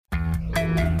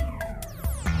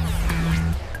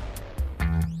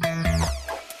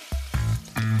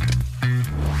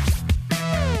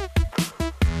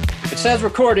says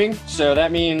recording, so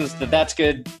that means the That's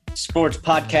Good Sports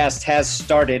podcast has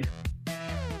started.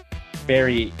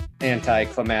 Very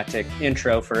anticlimactic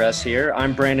intro for us here.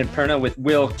 I'm Brandon Perna with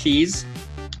Will Keys.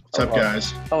 What's up,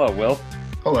 guys? Hello, Will.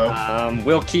 Hello.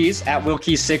 Will Keys, at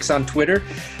WillKeys6 on Twitter.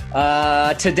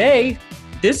 Today,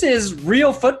 this is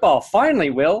real football.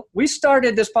 Finally, Will. We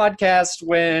started this podcast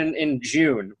in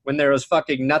June, when there was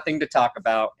fucking nothing to talk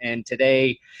about, and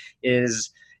today is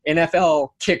NFL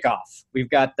kickoff. We've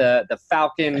got the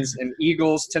Falcons and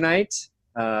Eagles tonight.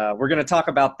 We're going to talk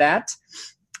about that.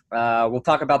 We'll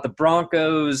talk about the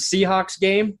Broncos-Seahawks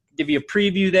game, give you a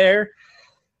preview there.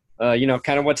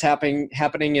 Kind of what's happening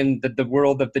in the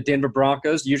world of the Denver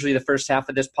Broncos, usually the first half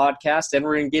of this podcast. And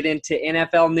we're going to get into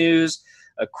NFL news,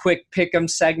 a quick pick'em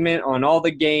segment on all the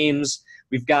games.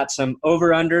 We've got some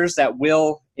over-unders that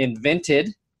Will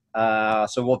invented. So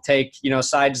we'll take,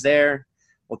 sides there.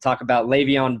 We'll talk about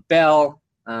Le'Veon Bell.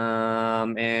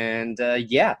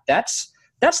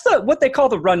 That's what they call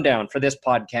the rundown for this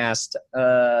podcast.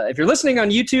 If you're listening on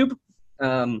YouTube,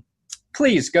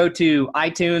 please go to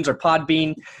iTunes or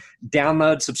Podbean,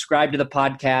 download, subscribe to the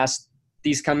podcast.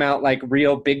 These come out like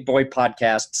real big boy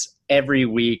podcasts every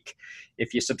week.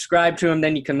 If you subscribe to them,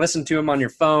 then you can listen to them on your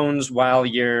phones while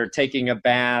you're taking a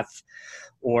bath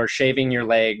or shaving your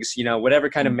legs, whatever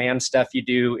kind of man stuff you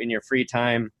do in your free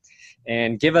time.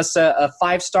 And give us a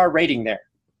 5-star rating there.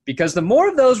 Because the more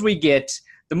of those we get,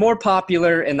 the more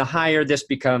popular and the higher this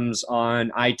becomes on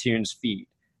iTunes feed.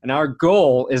 And our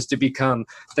goal is to become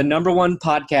the number one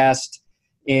podcast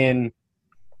in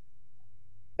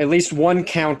at least one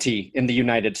county in the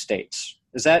United States.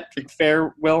 Is that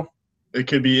fair, Will? It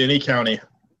could be any county.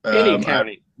 Any county.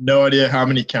 I have no idea how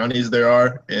many counties there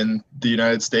are in the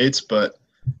United States, but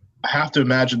I have to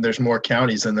imagine there's more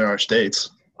counties than there are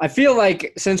states. I feel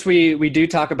like since we do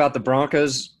talk about the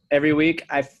Broncos every week,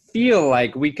 I feel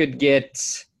like we could get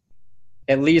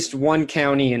at least one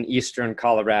county in eastern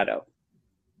Colorado.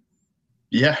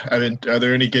 Yeah, are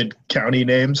there any good county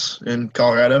names in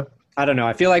Colorado? I don't know.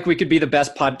 I feel like we could be the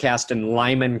best podcast in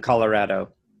Lyman,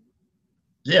 Colorado.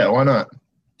 Yeah, why not?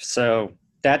 So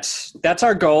that's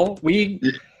our goal.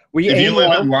 If you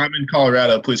live in Lyman,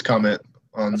 Colorado, please comment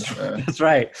on that's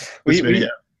right. This video.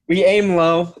 We aim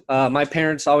low. My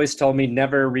parents always told me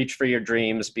never reach for your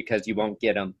dreams because you won't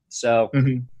get them. So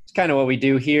It's kind of what we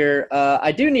do here.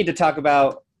 I do need to talk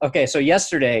about – okay, so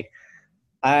yesterday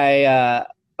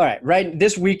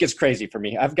this week is crazy for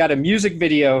me. I've got a music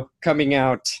video coming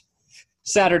out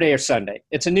Saturday or Sunday.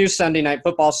 It's a new Sunday Night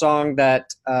Football song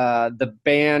that the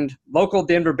band, local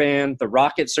Denver band, the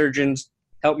Rocket Surgeons,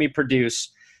 helped me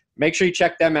produce. Make sure you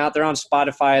check them out. They're on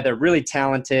Spotify. They're really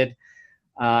talented.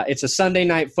 It's a Sunday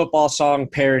Night Football song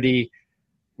parody.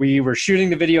 We were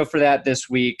shooting the video for that this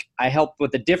week. I helped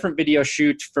with a different video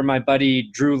shoot for my buddy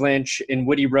Drew Lynch in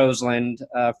Woody Roseland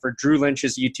for Drew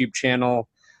Lynch's YouTube channel,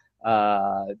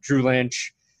 Drew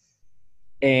Lynch.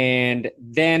 And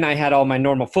then I had all my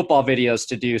normal football videos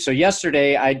to do. So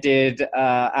yesterday I did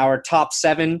our top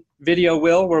 7 video,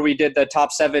 Will, where we did the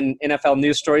top 7 NFL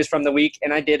news stories from the week.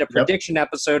 And I did a prediction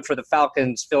episode for the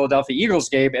Falcons-Philadelphia Eagles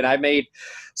game. And I made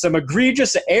some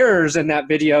egregious errors in that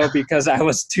video because I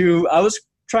was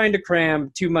trying to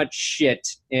cram too much shit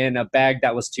in a bag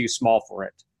that was too small for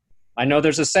it. I know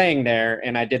there's a saying there,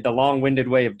 and I did the long-winded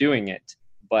way of doing it.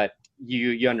 But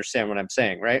you understand what I'm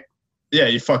saying, right? Yeah,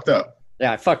 you fucked up.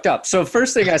 Yeah, I fucked up. So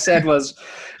first thing I said was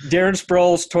Darren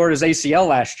Sproles tore his ACL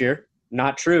last year.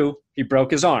 Not true. He broke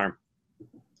his arm.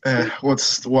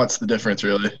 What's the difference,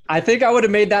 really? I think I would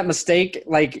have made that mistake,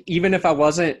 like, even if I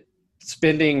wasn't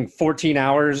spending 14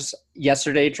 hours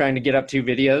yesterday trying to get up 2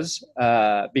 videos,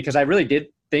 because I really did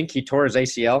think he tore his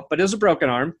ACL, but it was a broken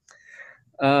arm.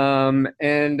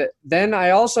 And then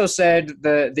I also said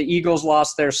the Eagles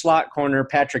lost their slot corner,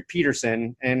 Patrick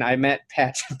Peterson, and I met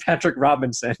Patrick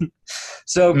Robinson.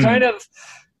 So kind of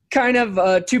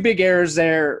 2 big errors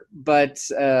there, but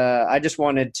I just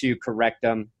wanted to correct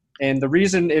them. And the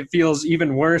reason it feels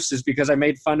even worse is because I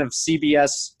made fun of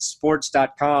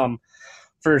CBSSports.com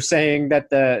for saying that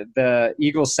the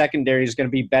Eagles secondary is going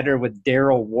to be better with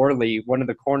Daryl Worley, one of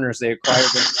the corners they acquired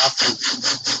in the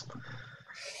offseason.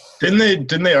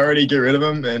 Didn't they already get rid of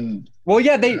him? And well,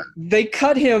 yeah, they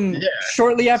cut him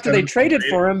shortly after they traded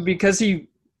for him because he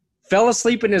fell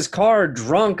asleep in his car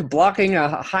drunk, blocking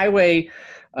a highway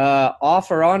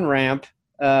off or on ramp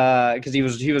because he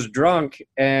was drunk.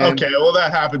 And okay, well,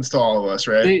 that happens to all of us,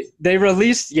 right? They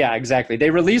released, yeah, exactly. They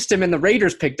released him and the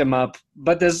Raiders picked him up.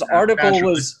 But this article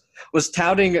was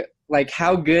touting like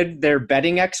how good their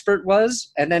betting expert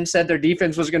was, and then said their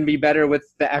defense was going to be better with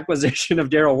the acquisition of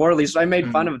Daryl Worley. So I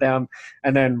made fun of them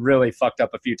and then really fucked up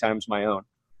a few times my own.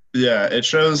 Yeah, it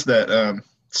shows that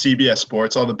CBS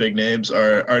Sports, all the big names,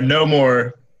 are no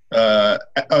more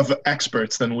of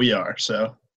experts than we are.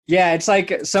 So Yeah, it's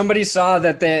like somebody saw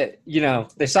that they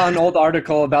saw an old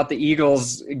article about the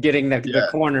Eagles getting the yeah,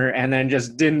 corner and then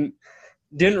just didn't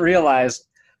realize,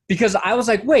 because I was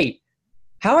like, wait,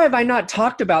 how have I not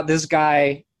talked about this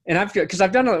guy? And because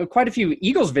I've done quite a few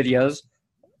Eagles videos.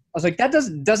 I was like, that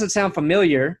doesn't sound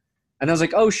familiar. And I was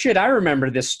like, oh shit, I remember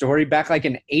this story back like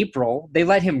in April. They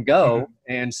let him go,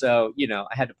 and so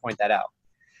I had to point that out.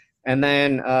 And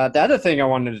then the other thing I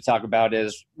wanted to talk about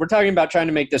is we're talking about trying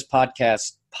to make this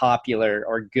podcast popular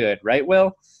or good, right,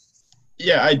 Will?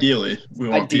 yeah. Ideally, we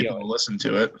want people to listen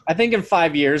to it. I think in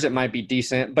 5 years it might be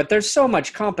decent, but there's so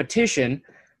much competition.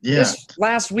 Yeah. This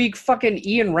last week, fucking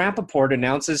Ian Rappaport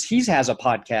announces he has a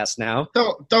podcast now.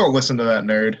 Don't listen to that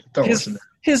nerd. Don't listen to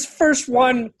his first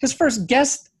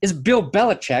guest is Bill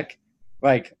Belichick.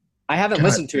 Like, I haven't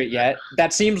listened to it yet.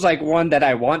 That seems like one that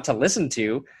I want to listen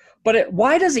to. But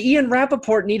why does Ian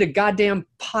Rappaport need a goddamn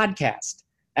podcast?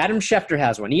 Adam Schefter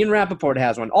has one. Ian Rappaport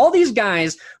has one. All these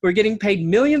guys who are getting paid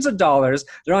millions of dollars,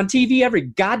 they're on TV every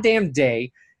goddamn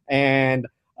day, and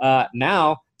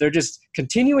now they're just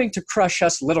continuing to crush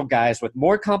us little guys with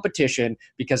more competition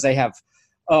because they have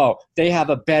a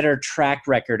better track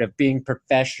record of being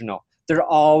professional. They're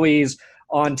always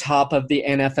on top of the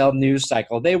NFL news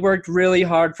cycle. They worked really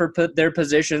hard for their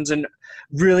positions and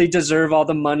really deserve all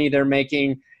the money they're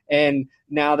making. And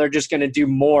now they're just going to do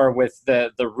more with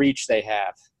the reach they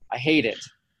have. I hate it.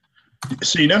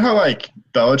 So you know how like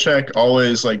Belichick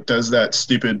always like does that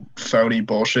stupid phony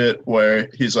bullshit where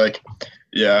he's like,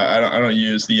 yeah, I don't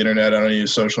use the internet, I don't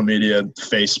use social media,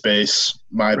 FaceSpace,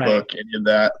 MyBook, any of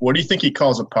that. What do you think he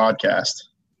calls a podcast?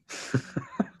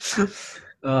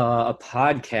 A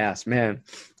podcast, man.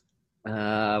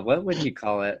 What would he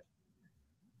call it?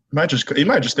 He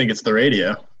might just think it's the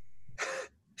radio.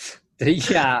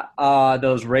 Yeah,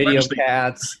 those radio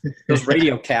cats. Those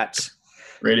radio cats.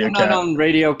 Radio Cat. Not on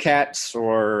Radio Cats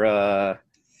or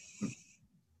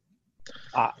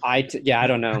I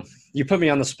don't know. You put me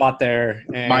on the spot there.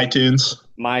 And MyTunes.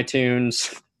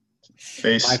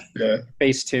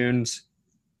 Facetunes.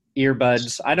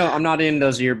 Earbuds. I'm not in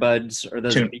those earbuds or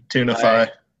those Tunify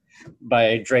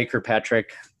by Drake or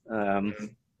Patrick. I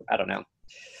don't know.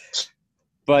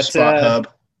 But Spot Hub.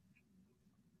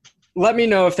 Let me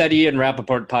know if that Ian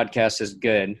Rappaport podcast is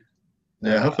good.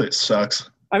 Yeah, hopefully it sucks.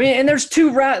 I mean, and there's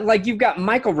two you've got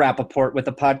Michael Rappaport with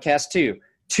a podcast too.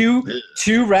 Two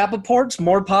Rappaports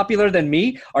more popular than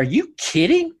me? Are you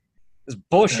kidding? It's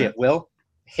bullshit, Will.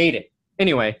 Hate it.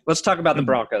 Anyway, let's talk about the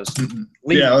Broncos.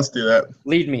 Let's do that.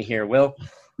 Lead me here, Will.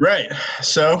 Right.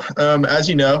 So, as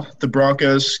you know, the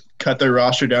Broncos cut their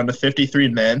roster down to 53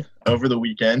 men over the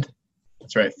weekend.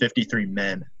 That's right, 53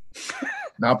 men.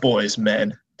 Not boys,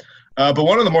 men. But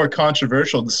one of the more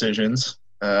controversial decisions,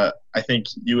 I think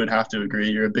you would have to agree,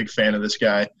 you're a big fan of this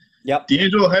guy. Yep.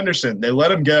 D'Angelo Henderson, they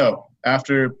let him go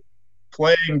after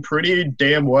playing pretty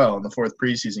damn well in the fourth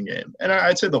preseason game. And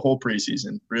I'd say the whole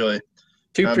preseason, really.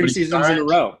 2 preseasons in a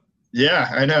row. Yeah,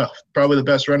 I know. Probably the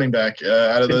best running back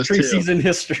out of those preseason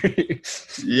history.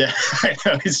 Yeah, I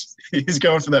know. He's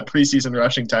going for that preseason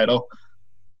rushing title.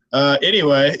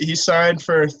 Anyway, he signed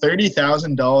for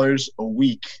 $30,000 a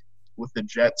week with the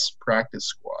Jets practice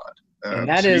squad. And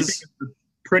that is a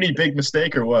pretty big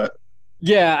mistake or what?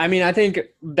 Yeah, I mean, I think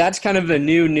that's kind of the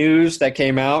new news that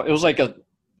came out. It was like a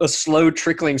slow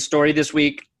trickling story this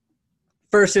week.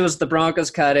 First, it was the Broncos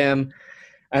cut him,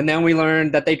 and then we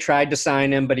learned that they tried to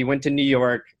sign him, but he went to New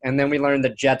York, and then we learned the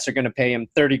Jets are going to pay him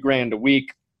 $30,000 a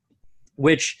week,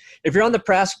 which if you're on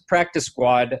the practice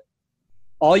squad,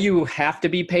 all you have to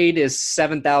be paid is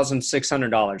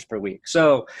 $7,600 per week.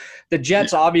 So the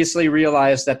Jets obviously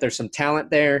realized that there's some talent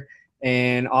there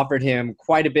and offered him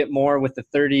quite a bit more with the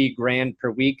 $30,000 per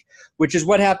week, which is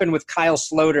what happened with Kyle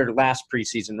Sloter last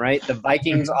preseason, right? The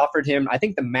Vikings offered him, I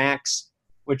think, the max,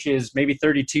 which is maybe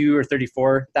 $32,000 or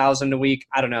 $34,000 a week.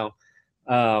 I don't know.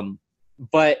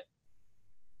 But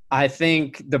I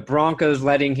think the Broncos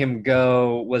letting him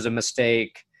go was a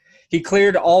mistake. He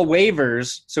cleared all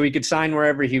waivers so he could sign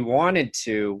wherever he wanted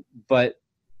to, but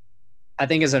I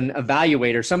think as an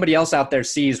evaluator, somebody else out there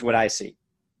sees what I see.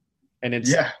 And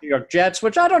it's New York Jets,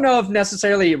 which I don't know if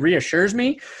necessarily reassures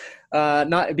me.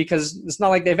 Not because it's not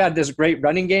like they've had this great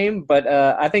running game, but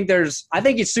I think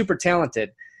he's super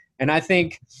talented. And I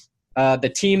think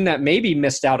the team that maybe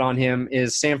missed out on him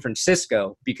is San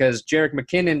Francisco because Jerick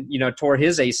McKinnon, tore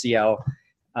his ACL,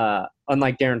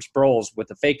 unlike Darren Sproles with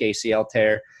the fake ACL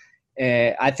tear.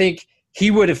 I think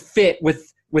he would have fit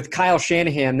with Kyle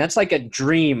Shanahan. That's like a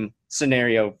dream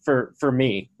scenario for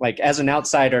me. Like as an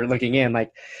outsider looking in,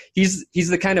 like he's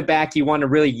the kind of back you want to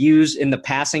really use in the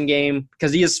passing game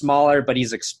because he is smaller, but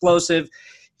he's explosive.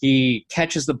 He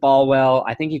catches the ball well.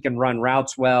 I think he can run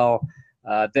routes well.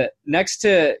 The next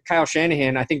to Kyle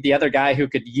Shanahan, I think the other guy who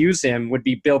could use him would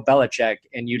be Bill Belichick,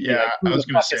 and you'd be like, "Who the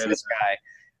fuck is this guy?"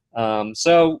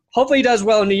 So hopefully he does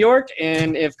well in New York,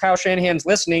 and if Kyle Shanahan's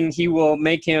listening, he will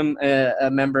make him a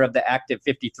member of the active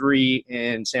 53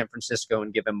 in San Francisco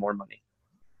and give him more money.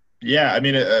 Yeah, I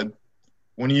mean,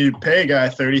 when you pay a guy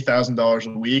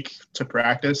 $30,000 a week to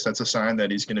practice, that's a sign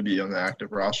that he's going to be on the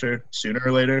active roster sooner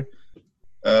or later.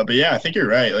 But yeah, I think you're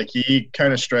right. Like he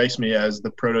kind of strikes me as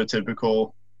the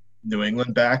prototypical New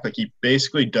England back. Like he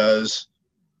basically does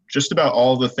just about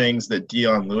all the things that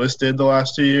Dion Lewis did the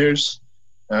last 2 years.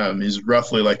 He's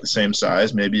roughly like the same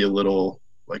size, maybe a little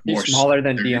like he's more smaller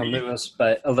than Dion Lewis,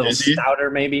 but a little stouter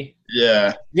maybe.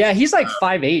 Yeah. Yeah, he's like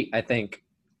 5'8", I think.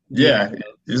 Yeah,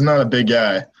 he's not a big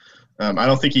guy. I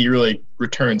don't think he really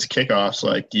returns kickoffs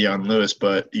like Dion Lewis,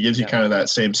 but he gives you kind of that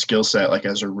same skill set, like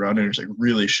as a runner. He's like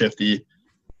really shifty.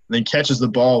 And then catches the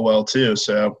ball well too.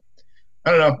 So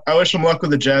I don't know. I wish him luck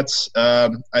with the Jets.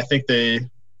 I think they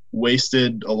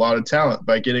wasted a lot of talent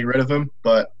by getting rid of him,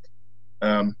 but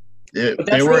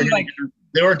they weren't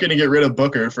going to get rid of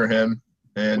Booker for him,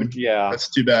 and that's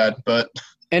too bad. But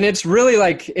and it's really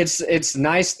like it's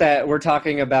nice that we're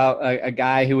talking about a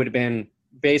guy who would have been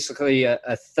basically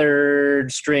a third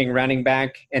string running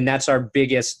back, and that's our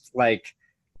biggest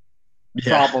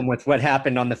problem with what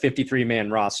happened on the 53-man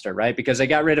roster, right? Because they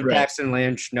got rid of Paxton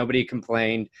Lynch. Nobody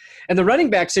complained. And the running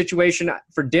back situation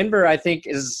for Denver, I think,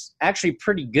 is actually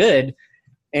pretty good.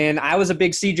 And I was a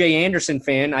big C.J. Anderson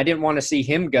fan. I didn't want to see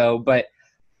him go. But,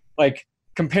 like,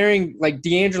 comparing, like,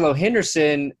 D'Angelo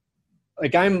Henderson,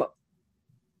 like, I'm,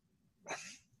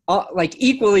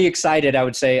 equally excited, I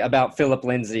would say, about Phillip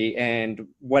Lindsay and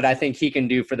what I think he can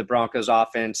do for the Broncos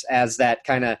offense as that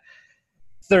kind of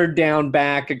third down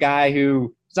back, a guy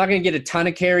who is not going to get a ton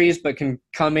of carries, but can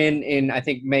come in and I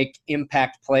think make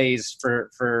impact plays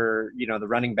for the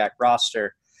running back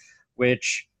roster,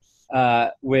 which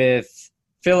with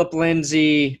Phillip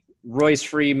Lindsay, Royce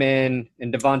Freeman,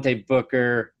 and Devontae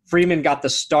Booker. Freeman got the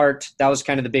start. That was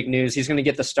kind of the big news. He's going to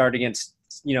get the start against,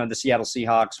 the Seattle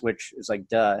Seahawks, which is like,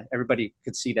 duh. Everybody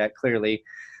could see that clearly.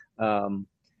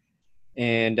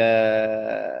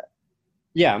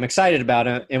 Yeah, I'm excited about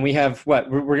it. And we have we're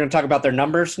going to talk about their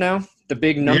numbers now? The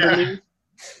big number news?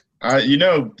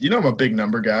 I'm a big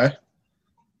number guy.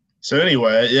 So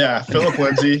anyway, Phillip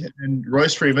Lindsay and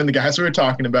Royce Freeman, the guys we were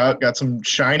talking about, got some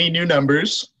shiny new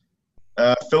numbers.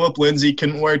 Phillip Lindsay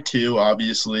couldn't wear 2,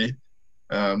 obviously.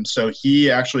 So he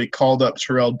actually called up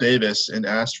Terrell Davis and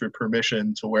asked for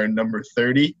permission to wear number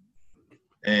 30.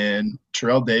 And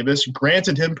Terrell Davis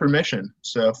granted him permission.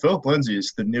 So Phillip Lindsay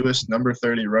is the newest number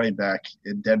 30 running back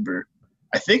in Denver.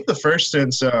 I think the first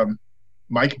since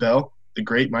Mike Bell, the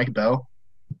great Mike Bell.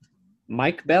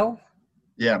 Mike Bell?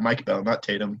 Yeah, Mike Bell, not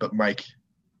Tatum, but Mike.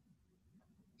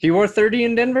 He wore 30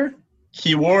 in Denver?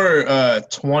 He wore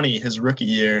 20 his rookie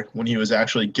year when he was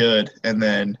actually good. And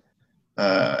then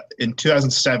in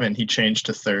 2007, he changed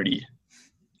to 30.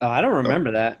 Oh, I don't remember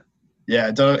that.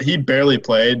 Yeah, he barely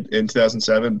played in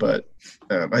 2007, but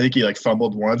I think he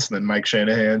fumbled once, and then Mike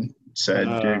Shanahan said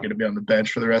you're going to be on the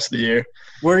bench for the rest of the year.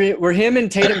 Were him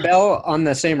and Tatum Bell on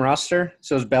the same roster?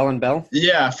 So it was Bell and Bell?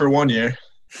 Yeah, for 1 year.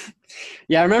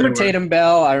 Yeah, I remember Tatum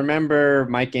Bell. I remember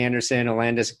Mike Anderson,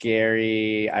 Olandis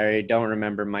Gary. I don't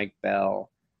remember Mike Bell.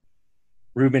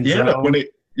 Ruben Drone.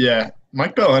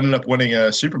 Mike Bell ended up winning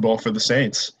a Super Bowl for the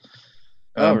Saints.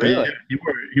 Really? But yeah,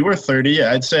 he wore 30.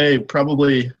 Yeah, I'd say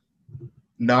probably –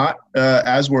 not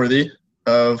as worthy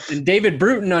of. And David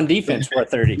Bruton on defense wore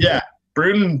 30. Yeah,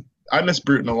 Bruton. I miss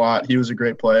Bruton a lot. He was a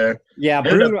great player. Yeah,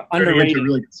 Bruton underrated.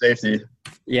 Really good safety.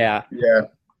 Yeah.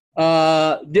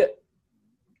 Yeah.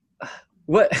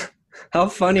 What? How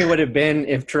funny would it have been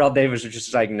if Terrell Davis was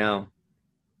just like, no?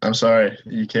 I'm sorry,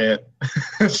 you can't.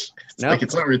 It's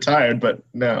not retired, but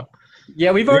no.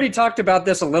 Yeah, we've already talked about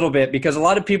this a little bit because a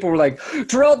lot of people were like,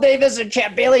 Terrell Davis and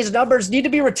Champ Bailey's numbers need to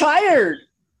be retired.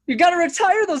 You got to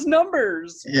retire those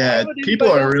numbers. Yeah,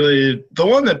 the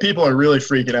one that people are really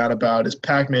freaking out about is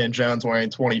Pac-Man Jones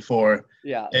wearing 24.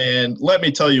 Yeah. And let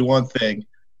me tell you one thing.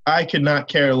 I could not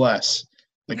care less.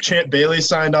 Champ Bailey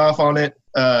signed off on it.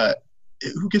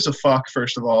 Who gives a fuck,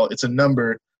 first of all? It's a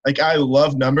number. I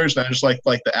love numbers, and I just like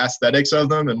the aesthetics of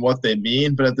them and what they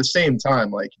mean. But at the same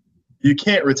time, you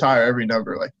can't retire every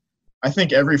number. I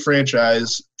think every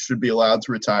franchise should be allowed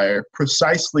to retire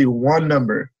precisely one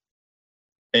number.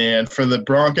 And for the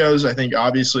Broncos, I think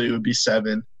obviously it would be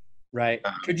 7. Right.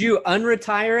 Could you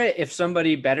unretire it if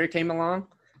somebody better came along?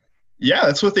 Yeah,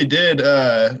 that's what they did.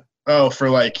 For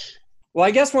like Well,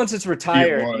 I guess once it's year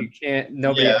retired, you one. can't.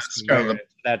 Nobody Yeah, else that's can kind of wear the it.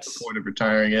 That's point of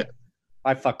retiring it.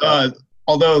 I fucked up.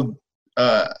 Although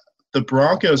the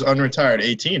Broncos unretired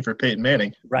 18 for Peyton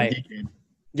Manning when Right. he came.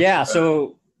 Yeah.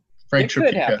 So Frank it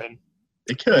could Trapika. happen.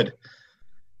 It could.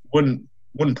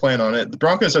 Wouldn't plan on it. The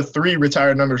Broncos have 3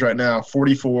 retired numbers right now: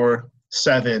 44,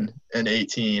 7, and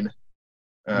 18.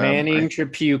 Manning,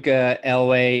 Tripucka,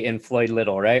 Elway, and Floyd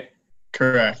Little, right?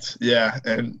 Correct. Yeah,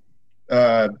 and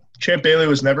Champ Bailey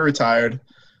was never retired.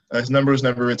 His number was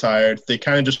never retired. They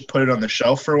kind of just put it on the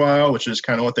shelf for a while, which is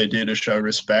kind of what they do to show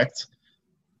respect,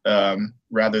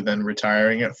 rather than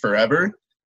retiring it forever.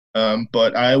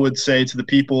 But I would say to the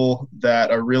people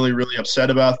that are really, really upset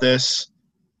about this,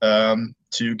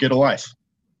 to get a life.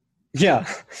 Yeah.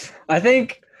 I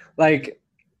think, Isaiah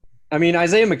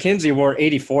McKenzie wore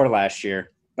 84 last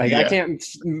year. I can't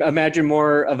imagine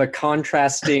more of a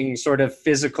contrasting sort of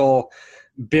physical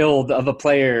build of a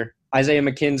player, Isaiah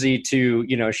McKenzie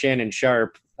to, Shannon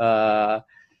Sharp. Right.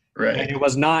 And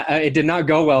it did not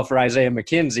go well for Isaiah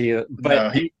McKenzie. But no,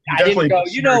 he I didn't go,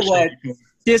 you know what?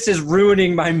 This is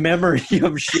ruining my memory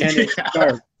of Shannon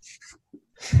Sharp.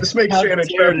 This makes Shannon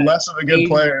Sharp less of a good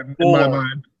player in my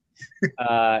mind.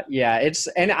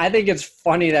 And I think it's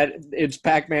funny that it's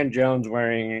Pac-Man Jones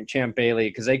wearing Champ Bailey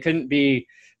because they couldn't be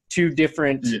two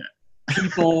different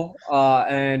people,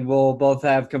 and will both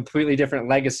have completely different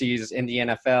legacies in the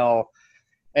NFL.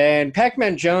 And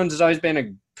Pac-Man Jones has always been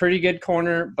a pretty good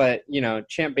corner, but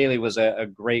Champ Bailey was a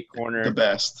great corner, the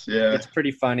best. Yeah, it's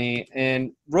pretty funny.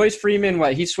 And Royce Freeman,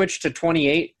 he switched to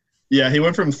 28. Yeah, he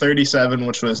went from 37,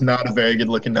 which was not a very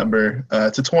good-looking number,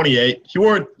 to 28. He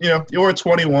wore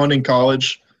 21 in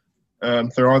college.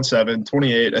 They're on 7.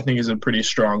 28, I think, is a pretty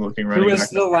strong-looking running back. Who was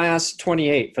the last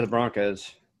 28 for the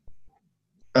Broncos?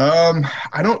 I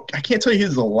can't tell you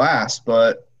who's the last,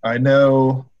 but I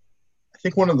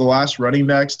think one of the last running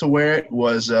backs to wear it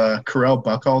was Correll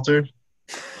Buckhalter.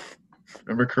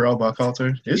 Remember Correll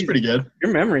Buckhalter? He was pretty good.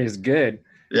 Your memory is good.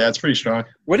 Yeah, it's pretty strong.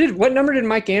 What number did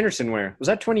Mike Anderson wear? Was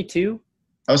that 22?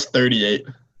 That was 38.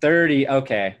 30.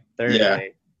 Okay,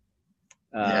 38.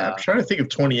 I'm trying to think of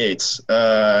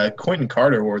 28s. Quentin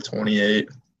Carter wore 28.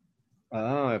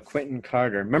 Oh, Quentin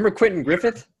Carter. Remember Quentin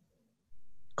Griffith?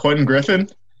 Quentin Griffin?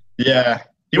 Yeah.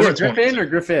 He wore 28. Griffin or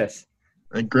Griffith?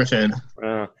 Griffin.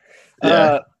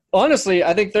 Honestly,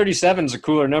 I think 37 is a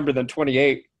cooler number than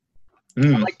 28. I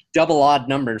like double odd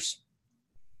numbers.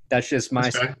 That's just my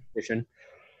suspicion.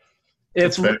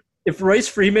 If Royce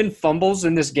Freeman fumbles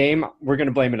in this game, we're going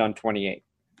to blame it on 28.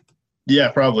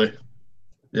 Yeah, probably.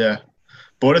 Yeah.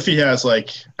 But what if he has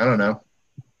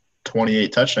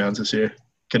 28 touchdowns this year?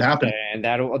 Could happen. And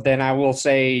then I will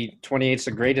say 28 is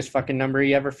the greatest fucking number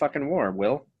he ever fucking wore,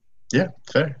 Will. Yeah,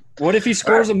 fair. What if he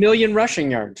scores 1 million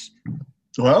rushing yards?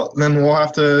 Well, then we'll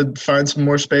have to find some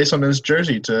more space on his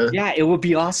jersey to. Yeah, it would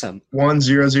be awesome.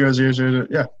 1-0-0-0-0.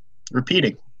 Yeah,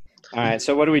 repeating. All right,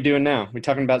 so what are we doing now? We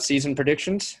talking about season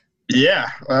predictions? Yeah.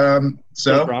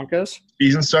 So Broncos.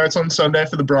 Season starts on Sunday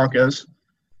for the Broncos.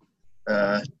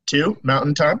 2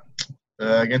 Mountain Time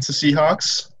against the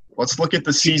Seahawks. Let's look at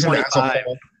the season as a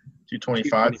whole.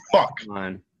 225. Fuck.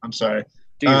 I'm sorry.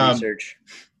 Do your research.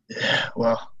 Yeah.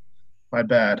 Well, my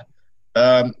bad.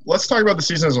 Let's talk about the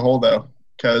season as a whole, though,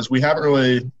 because we haven't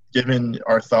really given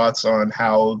our thoughts on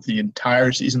how the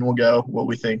entire season will go, what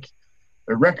we think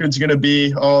the record's going to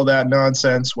be, all that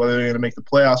nonsense, whether they're going to make the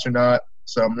playoffs or not.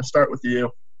 So I'm going to start with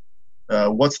you.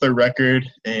 What's their record,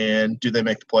 and do they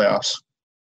make the playoffs?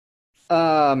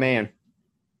 Man.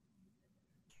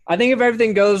 I think if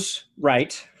everything goes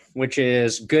right, which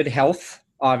is good health,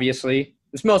 obviously.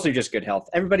 It's mostly just good health.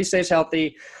 Everybody stays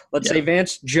healthy. Let's say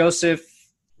Vance Joseph,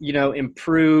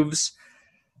 improves.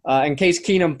 In case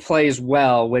Keenum plays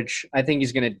well, which I think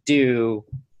he's going to do.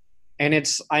 And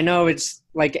I know it's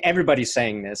like everybody's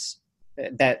saying this,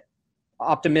 that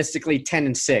optimistically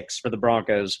 10-6 for the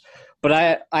Broncos.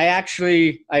 But I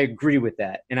agree with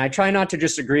that. And I try not to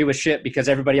just agree with shit because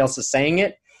everybody else is saying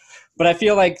it. But I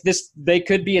feel like they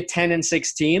could be a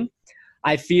 10-6 team.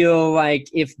 I feel like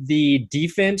if the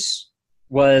defense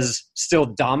was still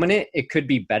dominant, it could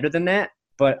be better than that.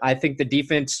 But I think the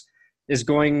defense is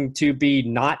going to be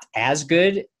not as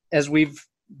good as we've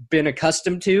been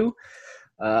accustomed to.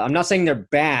 I'm not saying they're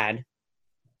bad,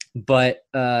 but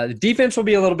the defense will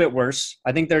be a little bit worse.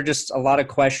 I think there are just a lot of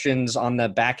questions on the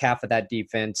back half of that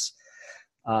defense.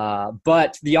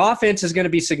 But the offense is going to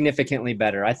be significantly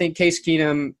better. I think Case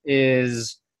Keenum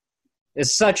is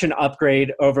is such an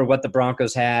upgrade over what the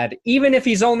Broncos had. Even if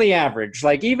he's only average,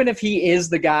 like even if he is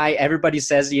the guy everybody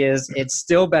says he is, it's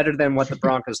still better than what the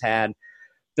Broncos had.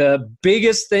 The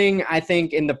biggest thing, I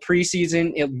think, in the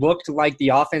preseason, it looked like the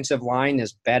offensive line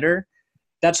is better.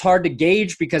 That's hard to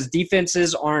gauge because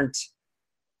defenses aren't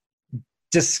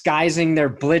disguising their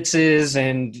blitzes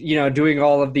and, doing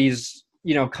all of these,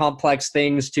 complex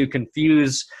things to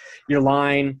confuse your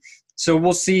line. So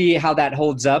we'll see how that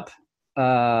holds up.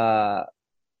 But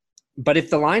if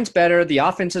the line's better, the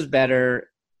offense is better,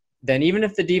 then even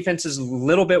if the defense is a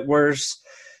little bit worse,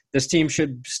 this team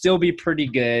should still be pretty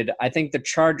good. I think the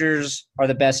Chargers are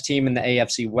the best team in the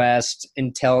AFC West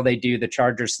until they do the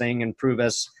Chargers thing and prove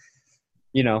us,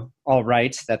 all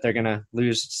right, that they're going to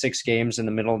lose 6 games in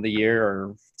the middle of the year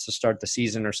or to start the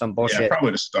season or some bullshit. Yeah,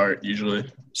 probably to start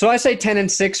usually. So I say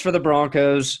 10-6 for the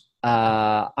Broncos.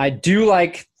 I do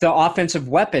like the offensive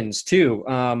weapons too.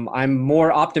 I'm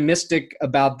more optimistic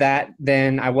about that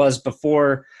than I was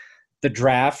before the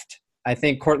draft. I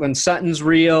think Cortland Sutton's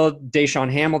real.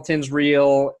 Deshaun Hamilton's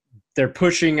real. They're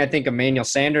pushing, I think, Emmanuel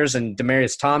Sanders and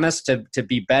Demaryius Thomas to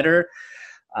be better.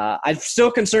 I'm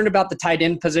still concerned about the tight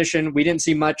end position. We didn't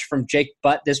see much from Jake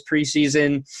Butt this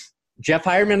preseason. Jeff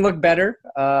Hireman looked better,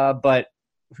 but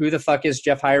who the fuck is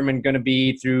Jeff Hireman going to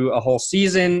be through a whole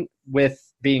season with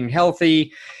being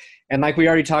healthy? And like we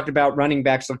already talked about, running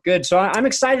backs look good. So I'm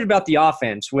excited about the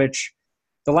offense, which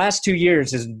the last 2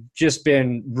 years has just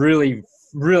been really,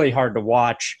 really hard to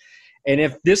watch. And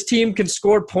if this team can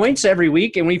score points every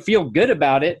week and we feel good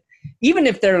about it, even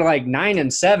if they're like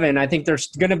 9-7, I think they're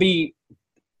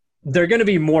going to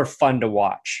be more fun to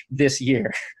watch this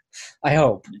year. I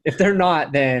hope. If they're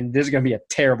not, then this is going to be a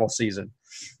terrible season.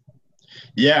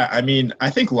 Yeah, I mean, I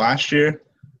think last year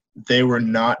they were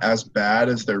not as bad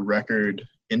as their record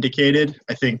indicated.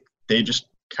 I think they just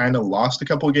kind of lost a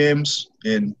couple games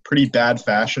in pretty bad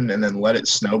fashion and then let it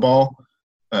snowball.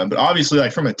 But obviously,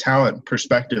 like from a talent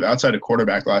perspective, outside of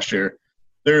quarterback last year,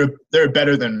 they're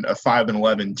better than a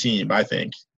 5-11 team, I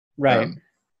think. Right.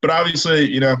 But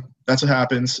obviously, that's what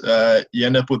happens. You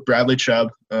end up with Bradley Chubb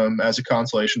as a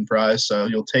consolation prize, so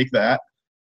you'll take that.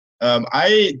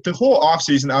 The whole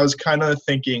offseason, I was kind of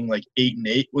thinking like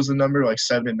 8-8 was the number, like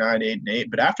 7-9,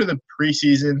 8-8. But after the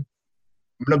preseason,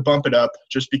 I'm going to bump it up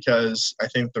just because I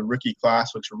think the rookie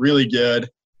class looks really good.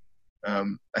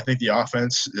 I think the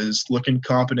offense is looking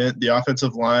competent. The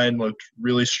offensive line looked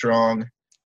really strong.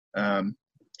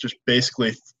 Just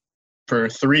basically for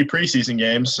 3 preseason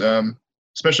games,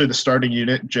 especially the starting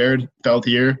unit, Jared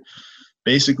Veldheer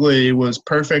basically was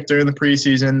perfect during the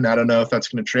preseason. I don't know if that's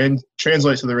going to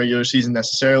translate to the regular season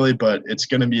necessarily, but it's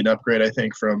going to be an upgrade, I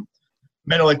think, from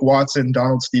Menelik Watson,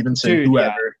 Donald Stevenson, whoever.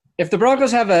 Yeah. If the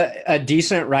Broncos have a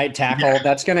decent right tackle,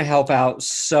 that's going to help out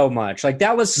so much. Like,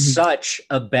 that was such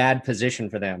a bad position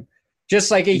for them.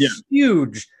 Just like a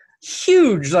huge,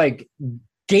 like,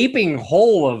 gaping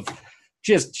hole of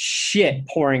just shit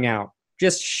pouring out.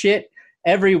 Just shit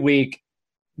every week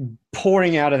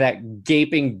pouring out of that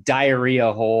gaping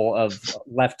diarrhea hole of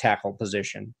left tackle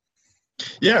position.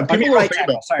 Yeah, right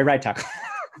tackle. Sorry, right tackle.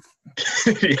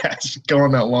 Yeah, just go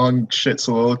on that long shit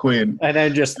soliloquy and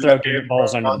then just throw deep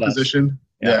balls under the bus. Position.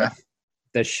 Yeah.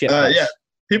 The shit. Yeah.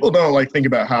 People don't like think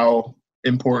about how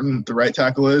important the right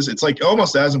tackle is. It's like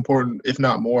almost as important, if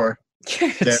not more,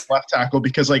 than left tackle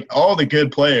because like all the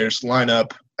good players line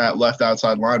up at left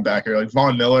outside linebacker, like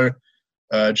Von Miller,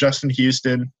 Justin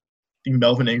Houston, I think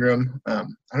Melvin Ingram. I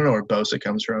don't know where Bosa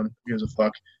comes from. Who gives a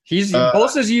fuck?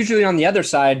 Bosa's usually on the other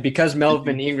side because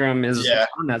Melvin Ingram is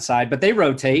on that side, but they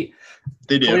rotate.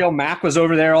 They do. Khalil Mack was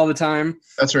over there all the time.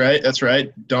 That's right.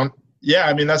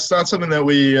 I mean, that's not something that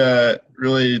we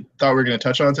really thought we were going to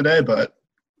touch on today, but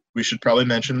we should probably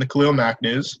mention the Khalil Mack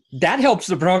news. That helps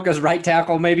the Broncos right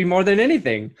tackle maybe more than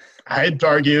anything. I'd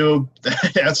argue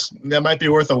that might be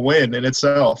worth a win in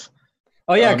itself.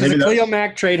 Oh, yeah, because the Khalil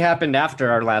Mack trade happened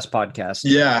after our last podcast.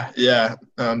 Yeah.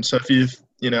 So if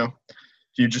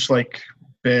you've just like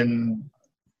been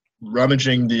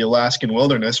rummaging the Alaskan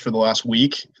wilderness for the last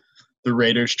week, the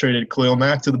Raiders traded Khalil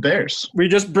Mack to the Bears. We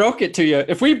just broke it to you.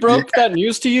 If we broke that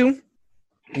news to you,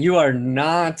 you are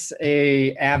not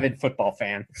a avid football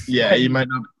fan. Yeah, you might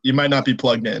not be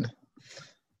plugged in.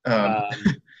 But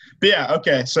yeah,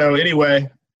 okay. So anyway,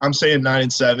 I'm saying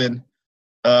 9-7.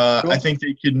 Cool. I think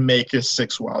they could make a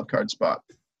 6 wildcard spot.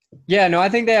 Yeah, no, I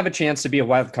think they have a chance to be a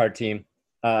wildcard team.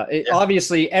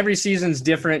 Obviously, every season's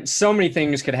different. So many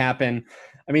things could happen.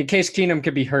 I mean, Case Keenum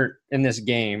could be hurt in this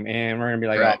game, and we're going to be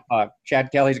like, oh, fuck,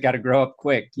 Chad Kelly's got to grow up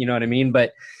quick. You know what I mean?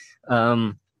 But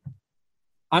I'm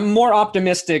more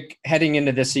optimistic heading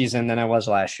into this season than I was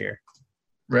last year.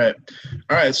 Right.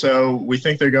 All right. So we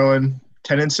think they're going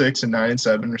 10-6 and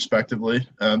 9-7 respectively.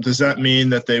 Does that mean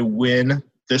that they win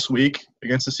this week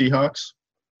against the Seahawks?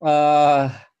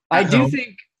 I At do home?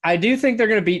 think they're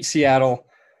going to beat Seattle.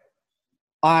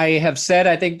 I have said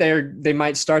I think they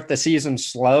might start the season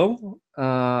slow. Who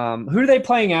are they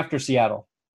playing after Seattle?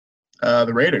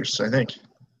 The Raiders, I think.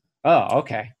 Oh,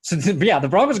 okay. So yeah, the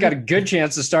Broncos got a good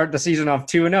chance to start the season off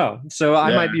 2-0. So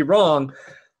I might be wrong.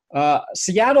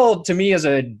 Seattle to me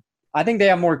I think they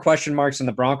have more question marks than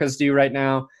the Broncos do right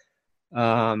now.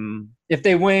 If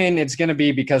they win, it's going to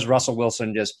be because Russell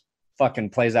Wilson just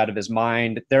fucking plays out of his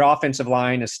mind. Their offensive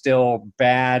line is still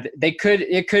bad.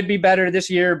 It could be better this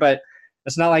year, but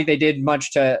it's not like they did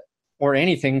much or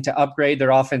anything to upgrade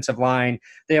their offensive line.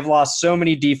 They have lost so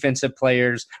many defensive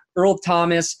players. Earl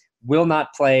Thomas will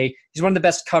not play. He's one of the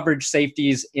best coverage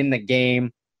safeties in the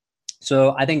game.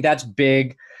 So I think that's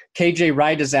big. KJ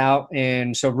Wright is out,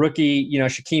 and so rookie,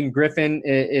 Shaquem Griffin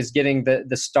is getting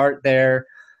the start there.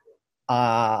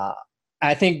 I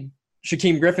think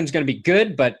Shaquem Griffin's going to be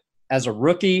good, but as a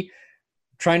rookie,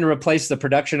 trying to replace the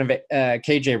production of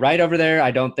KJ Wright over there,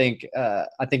 I think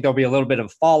there'll be a little bit of a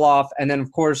fall off. And then,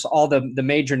 of course, all the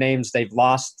major names they've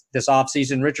lost this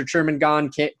offseason. Richard Sherman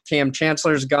gone, Cam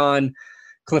Chancellor's gone,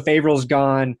 Cliff Avrill's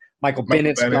gone, Michael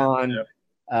Bennett's gone.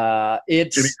 Yeah.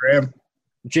 It's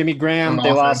Jimmy Graham.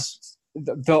 They lost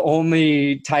the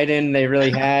only tight end they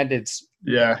really had.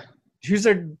 Who's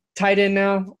their tight end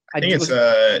now? I think it's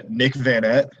Nick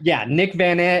Vannett. Yeah, Nick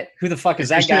Vannett. Who the fuck is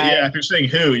that guy? If you're saying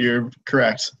who, you're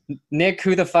correct. Nick,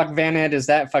 who the fuck Vannett is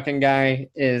that fucking guy,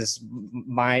 is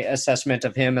my assessment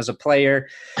of him as a player.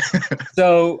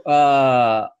 So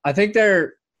I think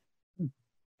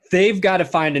they've got to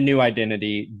find a new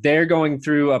identity. They're going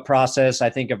through a process, I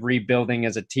think, of rebuilding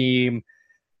as a team.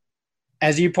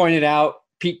 As you pointed out,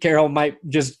 Pete Carroll might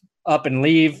just up and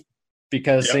leave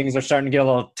because things are starting to get a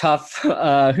little tough.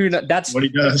 Who knows? That's what he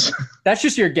does. That's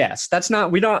just your guess.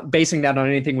 We're not basing that on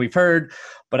anything we've heard,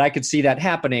 but I could see that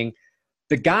happening.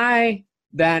 The guy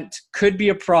that could be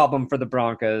a problem for the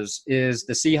Broncos is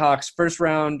the Seahawks'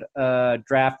 first-round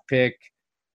draft pick,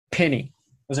 Penny.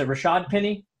 Was it Rashad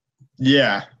Penny?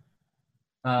 Yeah.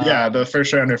 The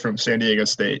first rounder from San Diego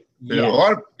State. Yeah.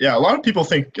 A lot of people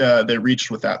think they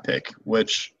reached with that pick,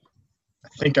 which I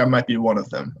think I might be one of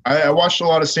them. I watched a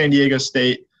lot of San Diego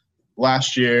State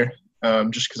last year,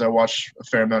 just because I watched a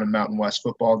fair amount of Mountain West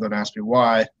football. Don't ask me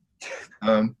why.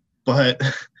 But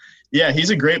yeah,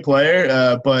 he's a great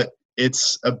player, but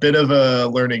it's a bit of a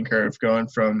learning curve going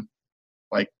from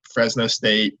like Fresno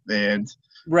State and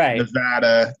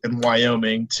Nevada and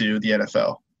Wyoming to the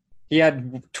NFL. He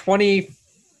had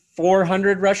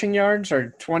 2,400 rushing yards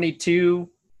or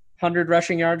 2,200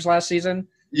 rushing yards last season.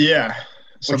 Yeah,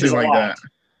 something like that.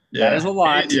 Yeah. That is a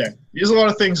lot. He has a lot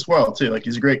of things well, too. Like,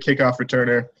 he's a great kickoff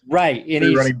returner. Right. And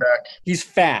he's running back. He's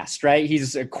fast, right?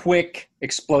 He's a quick,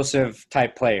 explosive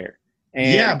type player.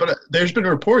 And but there's been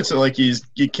reports that, like, he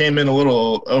came in a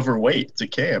little overweight to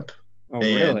camp. Oh,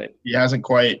 really? He hasn't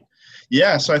quite –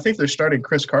 yeah, so I think they're starting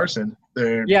Chris Carson.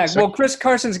 Chris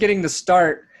Carson's getting the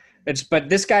start. But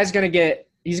this guy's going to get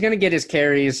 – he's going to get his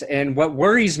carries. And what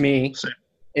worries me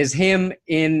is him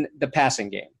in the passing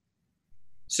game.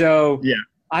 So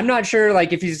I'm not sure,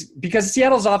 like, if he's – because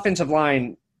Seattle's offensive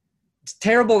line is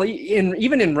terrible.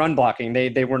 Even in run blocking,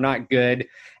 they were not good.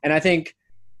 And I think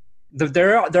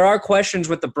there are questions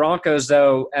with the Broncos,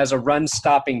 though, as a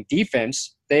run-stopping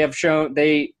defense. They have shown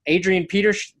 – Adrian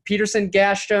Peterson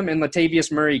gashed them and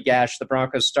Latavius Murray gashed the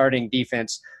Broncos' starting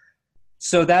defense.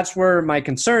 So that's where my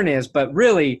concern is. But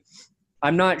really,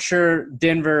 I'm not sure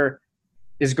Denver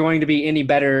is going to be any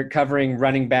better covering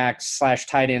running backs /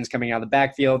 tight ends coming out of the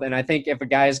backfield. And I think if a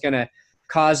guy is going to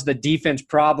cause the defense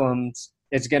problems,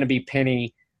 it's going to be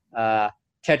Penny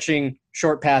catching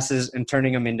short passes and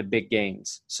turning them into big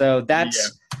gains. So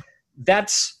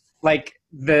that's like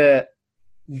the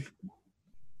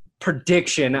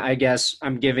prediction, I guess,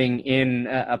 I'm giving in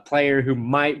a player who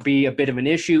might be a bit of an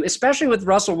issue, especially with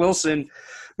Russell Wilson,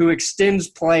 who extends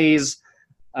plays,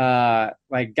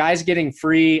 like guys getting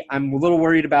free. I'm a little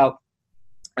worried about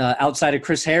outside of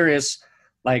Chris Harris,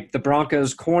 like the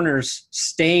Broncos corners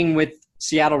staying with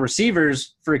Seattle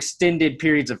receivers for extended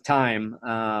periods of time,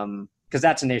 because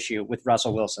that's an issue with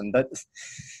Russell Wilson. But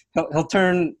he'll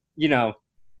turn, a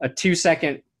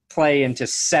 2-second play into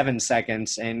 7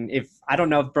 seconds, and I don't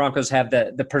know if Broncos have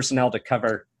the personnel to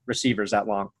cover receivers that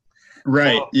long.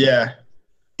 Right. So, yeah.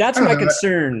 That's my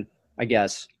concern, I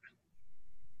guess.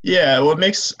 Yeah, well,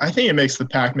 I think it makes the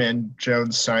Pac-Man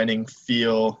Jones signing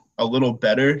feel a little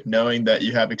better, knowing that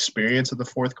you have experience at the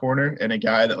fourth corner and a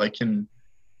guy that can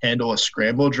handle a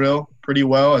scramble drill pretty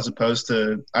well, as opposed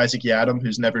to Isaac Yiadom,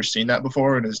 who's never seen that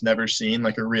before and has never seen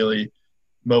like a really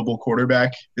mobile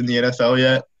quarterback in the NFL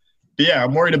yet. But yeah,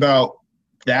 I'm worried about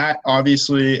that,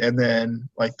 obviously, and then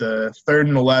like the 3rd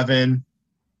and 11,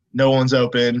 no one's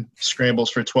open,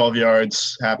 scrambles for 12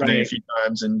 yards happening a few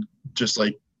times, and just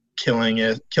like killing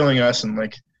us, and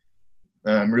like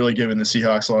really giving the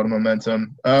Seahawks a lot of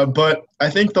momentum. But I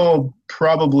think they'll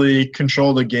probably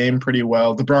control the game pretty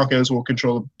well. The Broncos will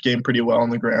control the game pretty well on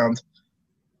the ground.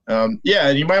 Yeah,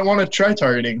 and you might want to try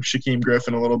targeting Shaquem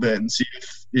Griffin a little bit and see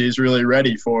if he's really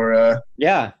ready for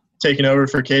taking over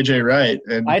for KJ Wright.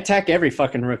 And I attack every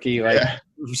fucking rookie,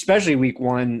 especially week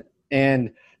 1.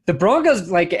 And the Broncos,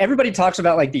 like everybody talks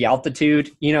about like the altitude,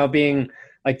 being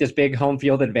like this big home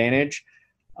field advantage.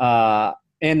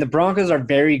 And the Broncos are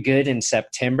very good in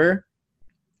September.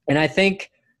 And I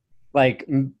think like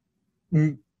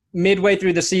midway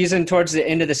through the season, towards the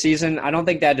end of the season, I don't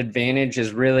think that advantage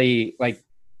is really like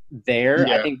there.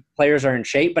 Yeah. I think players are in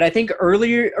shape. But I think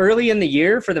early in the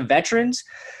year for the veterans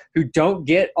who don't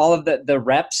get all of the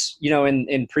reps,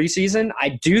 in preseason,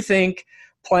 I do think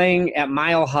playing at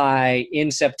Mile High in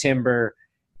September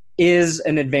is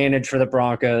an advantage for the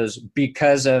Broncos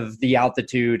because of the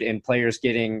altitude and players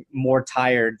getting more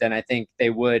tired than I think they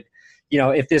would,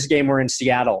 if this game were in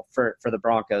Seattle for the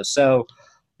Broncos. So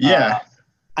I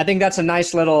think that's a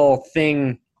nice little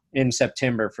thing in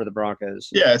September for the Broncos.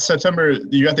 Yeah, September,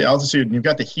 you got the altitude and you've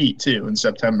got the heat too in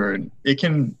September. And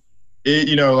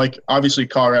like obviously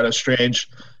Colorado's strange,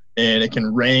 and it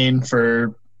can rain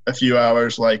for a few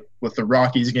hours like with the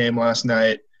Rockies game last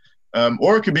night.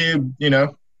 Or it could be,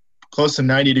 close to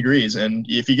 90 degrees. And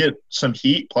if you get some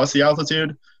heat plus the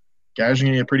altitude, guys are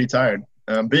going to get pretty tired.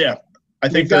 But yeah, I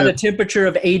think we've got a temperature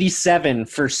of 87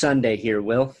 for Sunday here,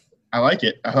 Will. I like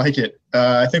it. I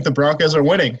think the Broncos are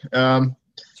winning.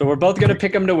 So we're both going to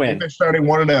pick them to win. They're starting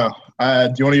 1-0. Do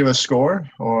you want to give a score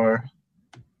or?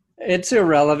 It's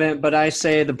irrelevant, but I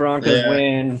say the Broncos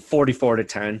win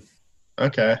 44-10.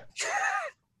 Okay.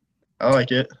 I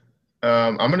like it.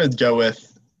 I'm going to go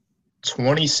with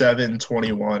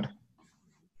 27-21.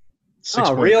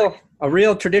 A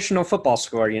real traditional football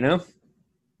score,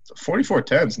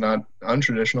 44-10 is not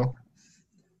untraditional.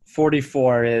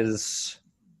 44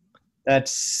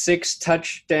 that's 6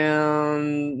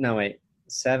 touchdown. No, wait.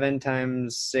 7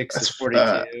 times 6 is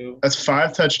 42. That's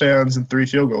 5 touchdowns and 3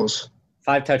 field goals.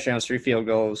 5 touchdowns, 3 field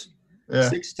goals. Yeah.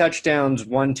 6 touchdowns,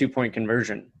 1 2-point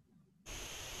conversion.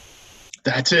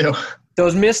 That too.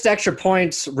 Those missed extra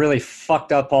points really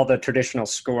fucked up all the traditional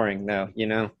scoring, though,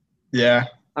 Yeah.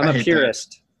 I'm a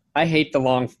purist. That. I hate the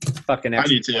long fucking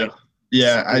extra points. I do too.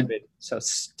 Yeah. So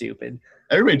stupid.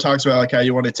 Everybody talks about like how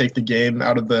you want to take the game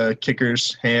out of the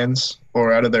kicker's hands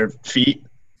or out of their feet.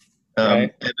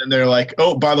 Right. And then they're like,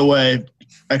 oh, by the way,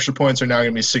 extra points are now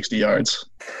going to be 60 yards.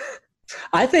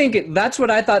 I think that's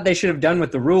what I thought they should have done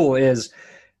with the rule is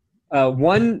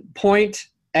 1 point,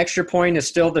 extra point is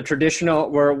still the traditional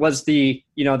where it was the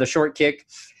short kick.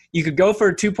 You could go for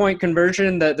a 2-point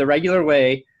conversion the regular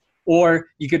way, or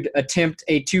you could attempt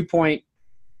a 2-point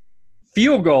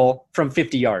field goal from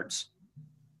 50 yards.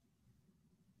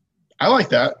 I like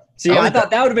that. See, I thought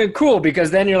that would have been cool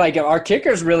because then you're like, our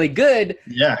kicker's really good.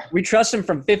 Yeah. We trust him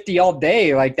from 50 all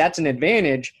day. Like, that's an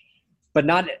advantage, but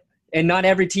not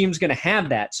every team's going to have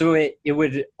that. So it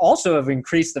would also have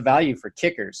increased the value for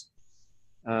kickers.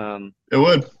 It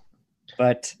would.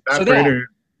 But Matt Prater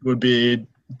would be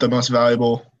the most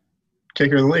valuable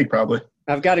kicker in the league, probably.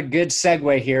 I've got a good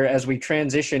segue here as we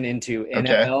transition into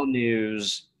NFL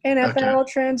news. NFL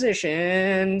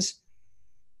transitions.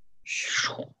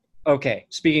 Okay,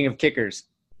 speaking of kickers,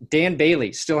 Dan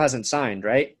Bailey still hasn't signed,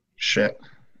 right? Shit,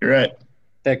 you're right.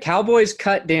 The Cowboys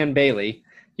cut Dan Bailey.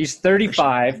 He's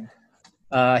 35.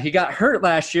 He got hurt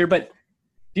last year, but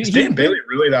is Dan Bailey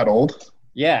really that old?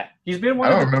 Yeah, he's been I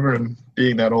don't remember him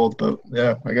being that old, but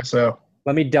yeah, I guess so.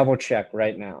 Let me double check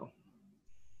right now.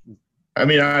 I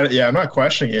mean, I'm not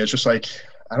questioning it. It's just like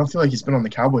I don't feel like he's been on the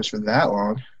Cowboys for that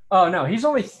long. Oh no, he's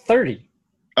only 30.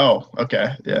 Oh, okay,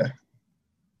 yeah.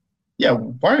 Yeah,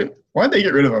 why'd they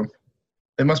get rid of him?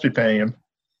 They must be paying him.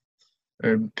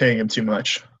 They're paying him too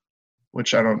much,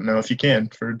 which I don't know if you can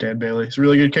for Dan Bailey. He's a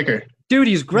really good kicker. Dude,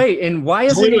 he's great. And why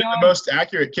isn't he the most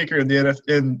accurate kicker in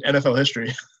NFL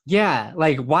history? Yeah,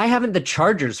 like why haven't the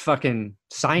Chargers fucking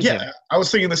signed him? Yeah, I was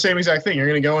thinking the same exact thing. You're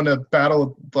going to go into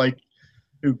battle with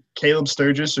Caleb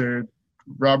Sturgis or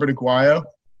Robert Aguayo?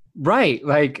 Right.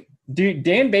 Like, dude,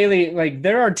 Dan Bailey, like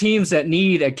there are teams that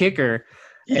need a kicker.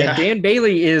 Yeah. And Dan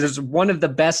Bailey is one of the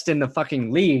best in the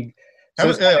fucking league.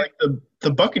 So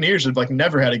the Buccaneers have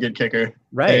never had a good kicker.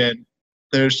 Right. And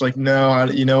they're just like, no,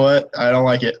 you know what? I don't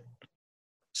like it.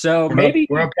 So maybe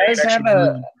we're he not paying does have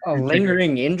extra a money.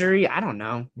 lingering injury. I don't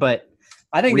know, but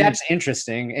I think We- that's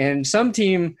interesting. And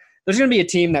there's going to be a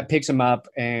team that picks him up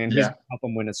and he's Yeah. going to help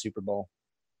him win a Super Bowl.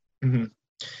 Mm-hmm.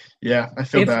 Yeah, I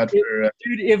feel bad for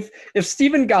dude. If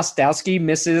Steven Gostkowski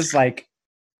misses like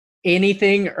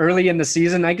anything early in the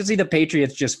season, I could see the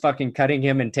Patriots just fucking cutting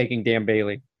him and taking Dan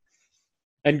Bailey.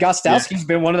 And Gostkowski's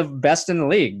been one of the best in the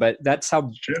league, but that's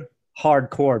how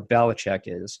hardcore Belichick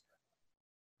is.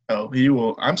 Oh, he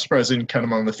will. I'm surprised they didn't cut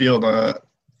him on the field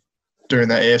during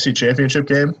that AFC Championship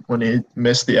game when he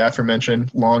missed the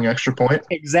aforementioned long extra point.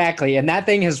 Exactly, and that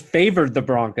thing has favored the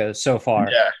Broncos so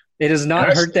far. Yeah. It has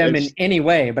not hurt them in any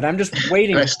way, but I'm just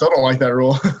waiting. I still don't like that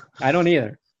rule. I don't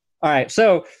either. All right,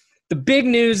 so the big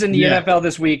news in the NFL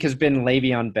this week has been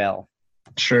Le'Veon Bell.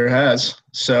 Sure has.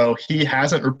 So he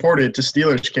hasn't reported to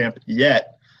Steelers camp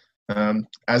yet.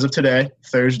 As of today,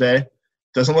 Thursday,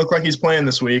 doesn't look like he's playing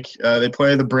this week. They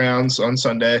play the Browns on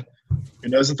Sunday. Who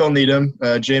knows if they'll need him?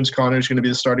 James Conner is going to be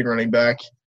the starting running back.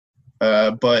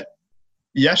 But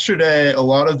yesterday, a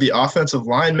lot of the offensive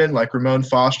linemen like Ramon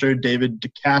Foster, David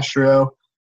DeCastro,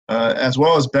 as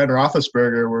well as Ben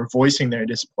Roethlisberger were voicing their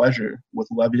displeasure with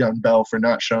Le'Veon Bell for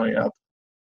not showing up.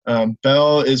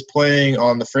 Bell is playing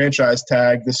on the franchise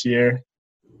tag this year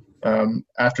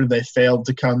after they failed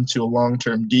to come to a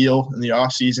long-term deal in the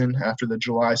offseason after the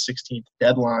July 16th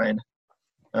deadline.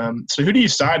 So who do you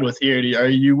side with here? Are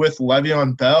you with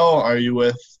Le'Veon Bell? Are you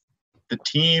with the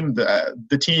team,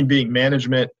 the team being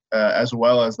management as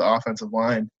well as the offensive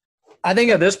line? I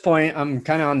think at this point I'm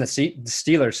kind of on the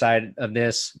Steelers side of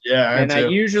this. Yeah, and I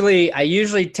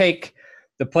usually take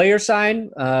the player side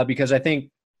because I think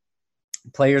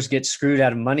players get screwed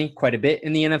out of money quite a bit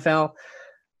in the NFL.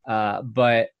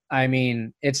 But I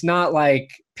mean, it's not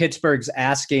like Pittsburgh's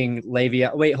asking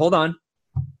Le'Veon. Wait, hold on.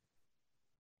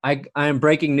 I am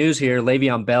breaking news here.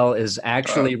 Le'Veon Bell is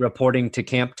actually reporting to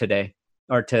camp today,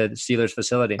 or to the Steelers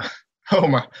facility. Oh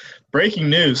my! Breaking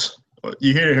news.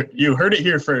 You heard it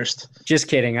here first. Just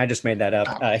kidding. I just made that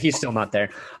up. He's still not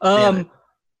there. But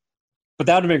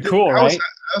that would have been cool, right?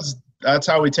 That's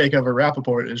how we take over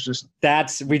Rappaport. Is just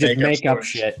we just make up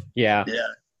shit. Yeah.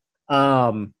 Yeah.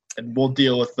 And we'll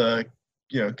deal with the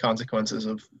consequences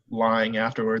of lying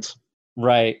afterwards.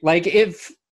 Right. Like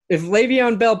if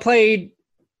Le'Veon Bell played,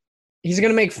 he's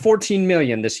going to make $14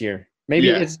 million this year. Maybe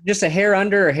it's just a hair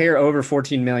under or hair over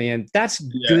 $14 million. That's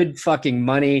good fucking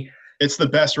money. It's the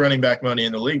best running back money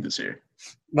in the league this year.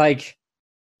 Like,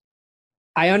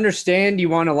 I understand you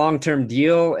want a long-term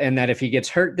deal and that if he gets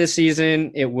hurt this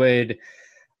season, it would,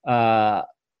 hurt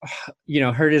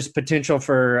his potential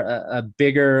for a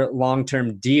bigger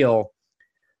long-term deal.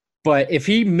 But if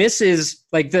he misses,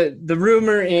 like the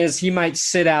rumor is he might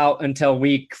sit out until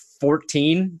week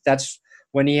 14. That's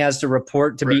when he has to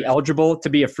report to be eligible to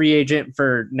be a free agent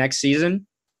for next season.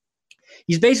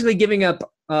 He's basically giving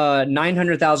up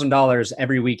 $900,000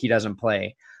 every week he doesn't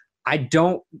play. I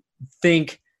don't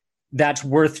think that's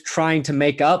worth trying to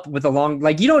make up with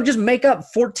you don't just make up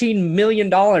 $14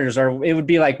 million, or it would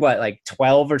be like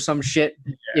 12 or some shit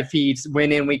if he's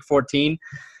win in week 14.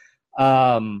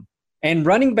 And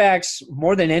running backs,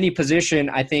 more than any position,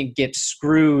 I think get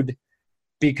screwed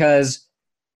because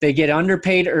they get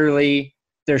underpaid early.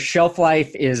 Their shelf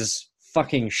life is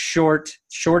fucking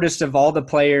shortest of all the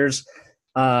players.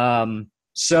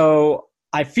 So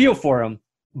I feel for him,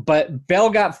 but Bell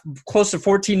got close to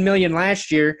 $14 million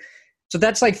last year. So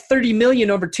that's like $30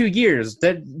 million over 2 years.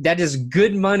 That is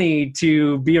good money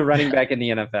to be a running back in the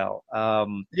NFL.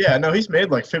 He's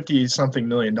made like $50-something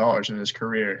million in his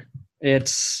career.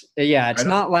 It's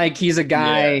not like he's a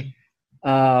guy,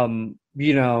 And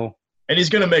he's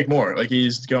going to make more. Like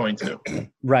he's going to.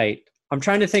 Right. I'm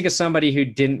trying to think of somebody who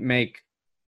didn't make.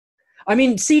 I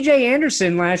mean, C.J.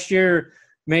 Anderson last year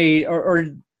made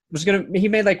he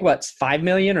made like what, $5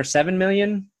 million or $7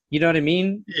 million? You know what I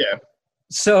mean? Yeah.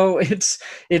 So it's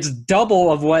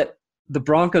double of what the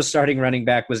Broncos starting running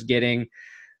back was getting.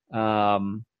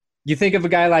 You think of a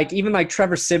guy like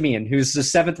Trevor Siemian, who's the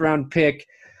 7th round pick,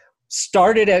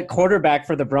 started at quarterback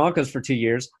for the Broncos for 2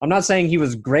 years. I'm not saying he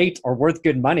was great or worth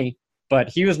good money, but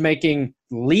he was making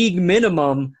league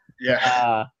minimum.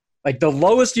 Yeah. Like the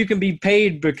lowest you can be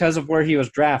paid because of where he was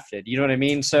drafted. You know what I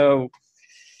mean? So.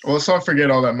 Well, let's not forget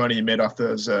all that money he made off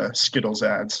those Skittles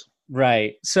ads.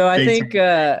 Right. So I think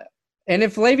and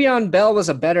if Le'Veon Bell was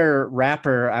a better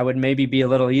rapper, I would maybe be a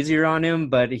little easier on him,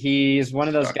 but he's one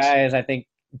of those guys I think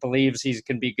believes he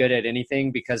can be good at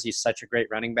anything because he's such a great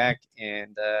running back.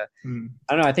 And I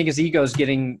don't know, I think his ego's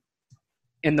getting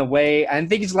in the way. I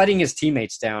think he's letting his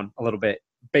teammates down a little bit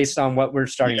based on what we're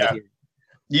starting to hear.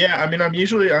 Yeah, I mean, I'm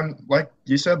like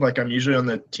you said, like I'm usually on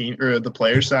the team or the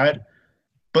player side,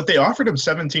 but they offered him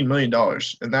 $17 million,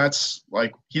 and that's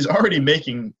like he's already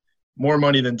making more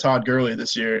money than Todd Gurley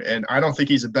this year, and I don't think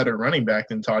he's a better running back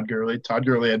than Todd Gurley. Todd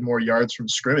Gurley had more yards from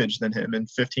scrimmage than him in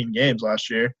 15 games last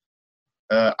year.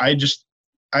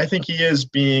 I think he is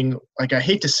being like, I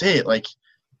hate to say it, like,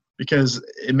 because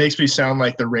it makes me sound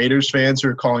like the Raiders fans who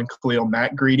are calling Khalil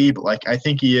Mack greedy, but like I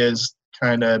think he is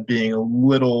kind of being a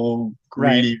little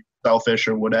greedy, selfish,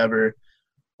 or whatever.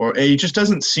 Or he just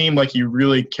doesn't seem like he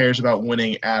really cares about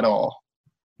winning at all.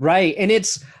 Right, and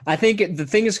I think the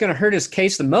thing that's going to hurt his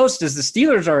case the most is the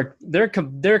Steelers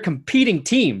they're a competing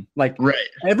team. Like Right.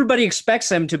 everybody expects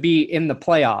them to be in the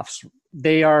playoffs.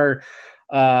 They are,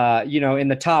 in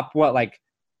the top like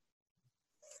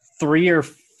 3 or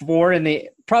 4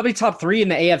 probably top 3 in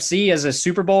the AFC as a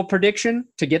Super Bowl prediction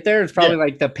to get there. It's probably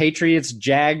like the Patriots,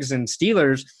 Jags, and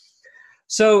Steelers.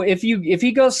 So if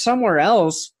he goes somewhere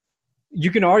else, you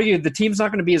can argue the team's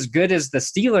not going to be as good as the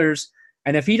Steelers.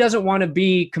 And if he doesn't want to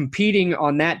be competing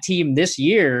on that team this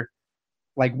year,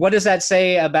 like what does that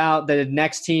say about the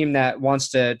next team that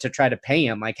wants to try to pay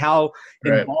him? Like how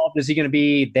involved is he going to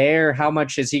be there? How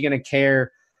much is he going to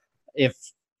care if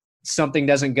something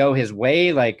doesn't go his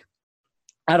way? Like,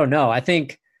 I don't know. I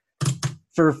think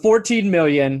for $14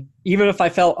 million, even if I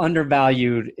felt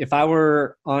undervalued, if I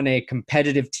were on a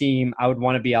competitive team, I would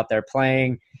want to be out there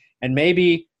playing. And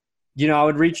maybe, I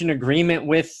would reach an agreement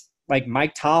with like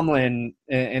Mike Tomlin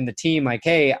and the team, like,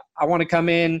 hey, I want to come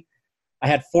in. I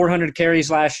had 400 carries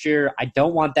last year. I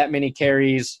don't want that many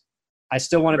carries. I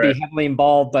still want to be heavily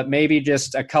involved, but maybe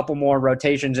just a couple more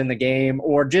rotations in the game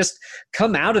or just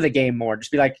come out of the game more.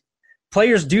 Just be like,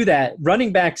 players do that.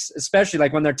 Running backs, especially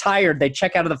like when they're tired, they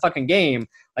check out of the fucking game.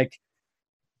 Like,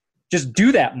 just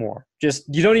do that more.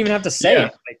 You don't even have to say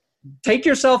it. Like, take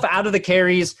yourself out of the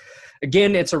carries.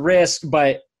 Again, it's a risk,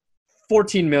 but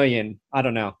 $14 million. I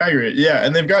don't know. I agree. Yeah,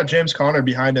 and they've got James Conner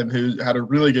behind him, who had a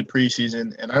really good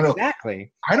preseason. And I don't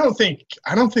think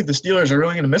the Steelers are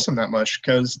really going to miss him that much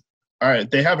because, all right,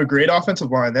 they have a great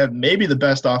offensive line. They have maybe the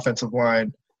best offensive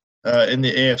line in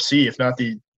the AFC, if not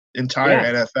the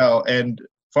entire NFL. And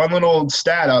fun little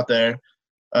stat out there: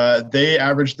 they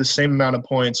average the same amount of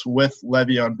points with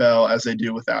Le'Veon Bell as they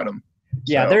do without him.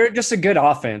 Yeah, they're just a good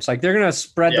offense. Like, they're going to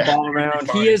spread the ball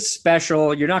around. He is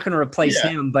special. You're not going to replace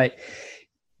him, but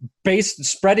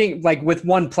spreading, like, with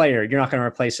one player, you're not going to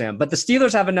replace him. But the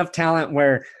Steelers have enough talent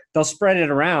where they'll spread it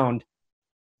around.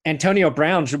 Antonio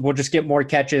Brown will just get more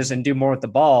catches and do more with the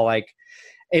ball. Like,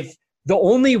 if the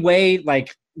only way,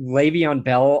 like, Le'Veon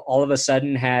Bell all of a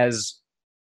sudden has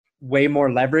way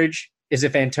more leverage is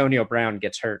if Antonio Brown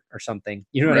gets hurt or something.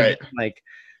 You know what I mean? Like,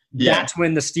 that's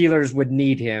when the Steelers would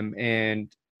need him. And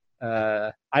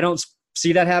I don't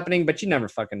see that happening, but you never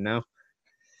fucking know.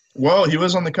 Well, he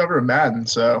was on the cover of Madden,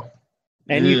 so.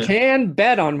 And you can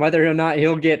bet on whether or not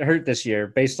he'll get hurt this year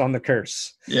based on the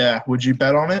curse. Yeah. Would you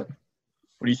bet on it?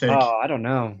 What do you think? Oh, I don't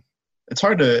know. It's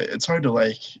hard to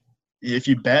like, if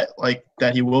you bet like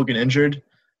that he will get injured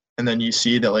and then you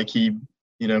see that like he,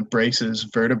 breaks his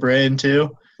vertebrae in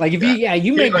two. Like if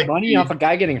you make like, money off a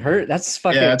guy getting hurt, that's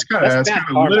fucking. Yeah, it's kind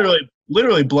of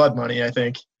literally blood money, I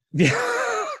think.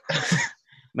 Yeah,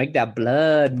 make that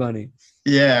blood money.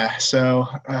 Yeah, so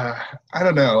I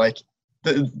don't know. Like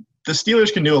the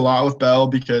Steelers can do a lot with Bell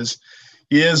because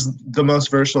he is the most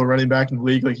versatile running back in the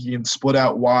league. Like he can split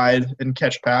out wide and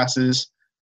catch passes.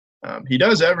 He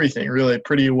does everything really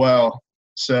pretty well.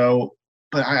 So,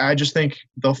 but I just think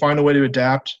they'll find a way to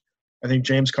adapt. I think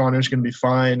James Conner's going to be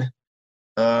fine.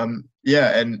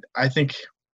 And I think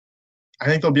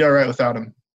they'll be all right without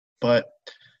him. But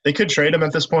they could trade him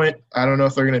at this point. I don't know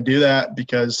if they're going to do that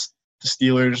because the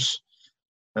Steelers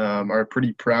are a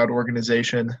pretty proud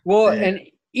organization. Well, and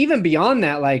even beyond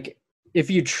that, like if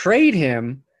you trade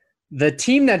him, the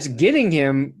team that's getting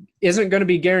him isn't going to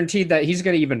be guaranteed that he's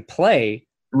going to even play.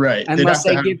 Right. Unless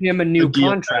they give him a new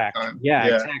contract. Yeah,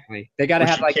 exactly. They got to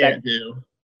have like that.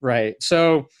 Right.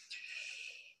 So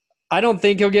I don't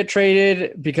think he'll get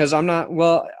traded because I'm not –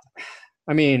 well,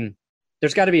 I mean,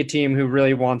 there's got to be a team who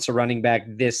really wants a running back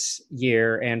this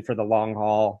year and for the long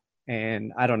haul,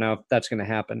 and I don't know if that's going to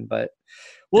happen, but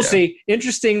we'll see.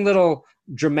 Interesting little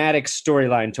dramatic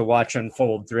storyline to watch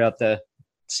unfold throughout the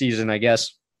season, I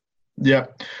guess.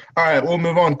 Yep. All right, we'll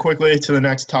move on quickly to the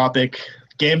next topic.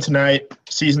 Game tonight,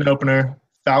 season opener,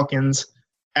 Falcons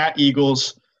at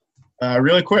Eagles.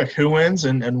 Really quick, who wins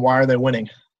and why are they winning?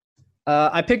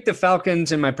 I picked the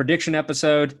Falcons in my prediction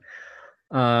episode,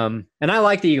 and I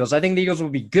like the Eagles. I think the Eagles will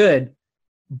be good,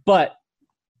 but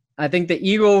I think the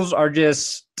Eagles are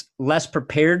just less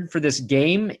prepared for this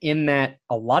game in that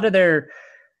a lot of their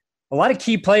a lot of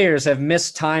key players have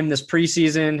missed time this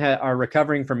preseason, are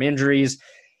recovering from injuries.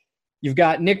 You've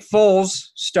got Nick Foles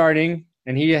starting,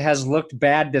 and he has looked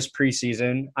bad this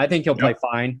preseason. I think he'll play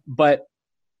fine, but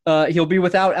he'll be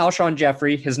without Alshon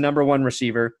Jeffrey, his number one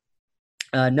receiver.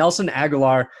 Nelson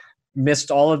Aguilar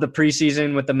missed all of the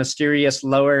preseason with the mysterious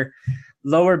lower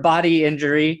body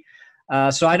injury.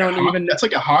 So I don't even – That's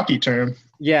like a hockey term.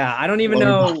 Yeah, I don't even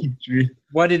know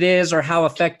what it is or how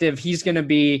effective he's going to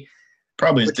be.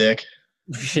 Probably his dick.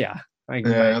 Yeah.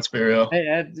 Yeah, let's be real.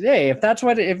 Hey,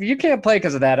 if you can't play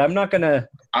because of that, I'm not gonna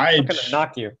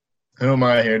knock you. Who am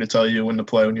I here to tell you when to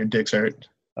play when your dick's hurt?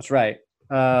 That's right.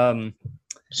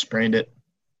 Sprained it.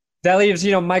 That leaves,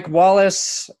 Mike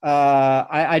Wallace.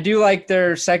 I do like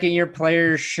their second-year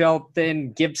players,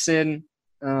 Shelton Gibson.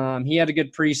 He had a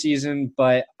good preseason,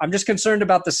 but I'm just concerned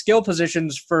about the skill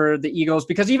positions for the Eagles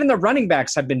because even the running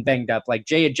backs have been banged up. Like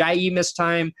Jay Ajayi missed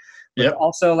time, but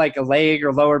also like a leg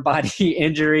or lower body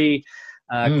injury.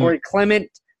 Corey Clement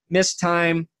missed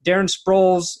time. Darren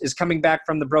Sproles is coming back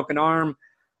from the broken arm.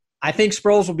 I think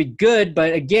Sproles will be good,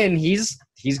 but again, he's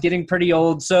getting pretty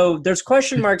old. So there's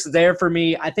question marks there for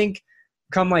me. I think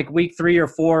come like week 3 or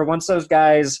 4, once those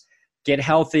guys get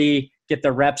healthy, get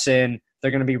the reps in,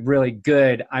 they're going to be really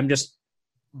good.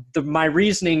 My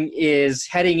reasoning is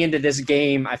heading into this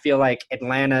game, I feel like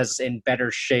Atlanta's in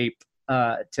better shape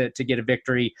to get a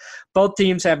victory. Both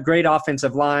teams have great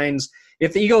offensive lines.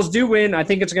 If the Eagles do win, I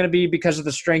think it's going to be because of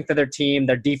the strength of their team.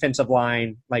 Their defensive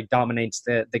line dominates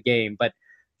the game. But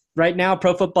right now,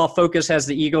 Pro Football Focus has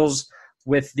the Eagles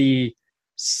with the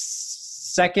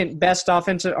second best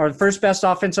offensive or first best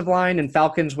offensive line, and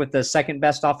Falcons with the second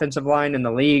best offensive line in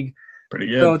the league. Pretty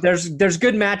good. So there's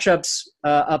good matchups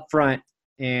up front,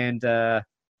 and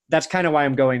that's kind of why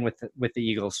I'm going with the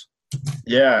Eagles.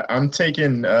 Yeah, I'm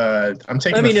taking.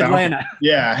 Atlanta.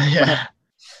 Yeah.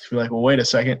 You're like, well, wait a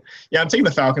second. Yeah, I'm taking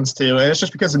the Falcons too, and it's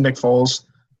just because of Nick Foles.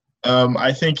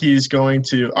 I think he's going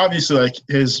to obviously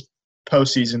his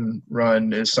postseason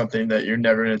run is something that you're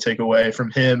never going to take away from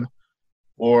him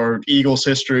or Eagles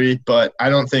history, but I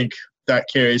don't think that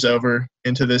carries over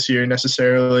into this year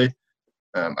necessarily.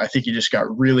 I think he just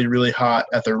got really, really hot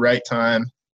at the right time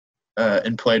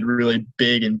and played really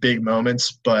big in big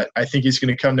moments, but I think he's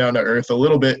going to come down to earth a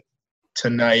little bit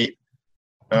tonight.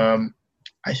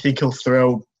 I think he'll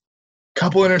throw a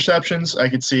couple interceptions. I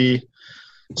could see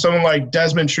someone like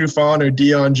Desmond Trufant or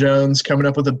Deion Jones coming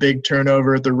up with a big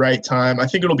turnover at the right time. I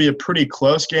think it'll be a pretty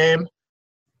close game,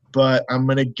 but I'm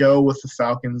going to go with the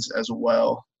Falcons as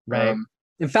well. Right.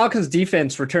 And Falcons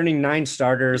defense returning 9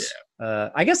 starters. Yeah.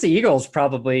 I guess the Eagles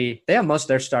probably – they have most of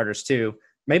their starters too.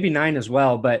 Maybe 9 as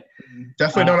well, but –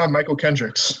 definitely don't have Michael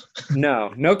Kendricks.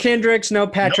 No Kendricks, no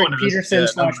Patrick Peterson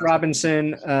 /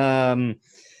 Robinson. And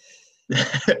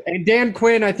Dan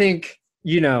Quinn, I think,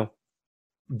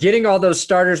 getting all those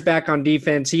starters back on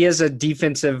defense. He is a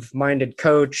defensive-minded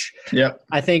coach. Yep.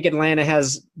 I think Atlanta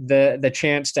has the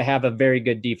chance to have a very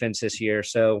good defense this year.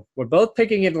 So we're both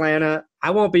picking Atlanta. I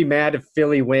won't be mad if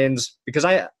Philly wins because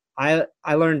I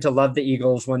learned to love the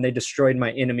Eagles when they destroyed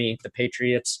my enemy, the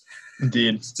Patriots.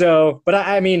 Indeed. So, but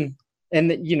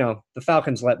the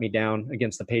Falcons let me down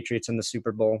against the Patriots in the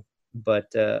Super Bowl.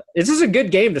 But this is a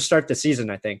good game to start the season,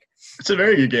 I think. It's a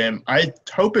very good game. I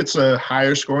hope it's a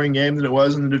higher scoring game than it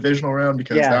was in the divisional round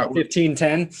because that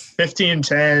 15-10.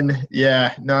 15-10,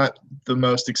 yeah, not the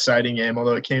most exciting game,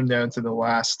 although it came down to the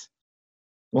last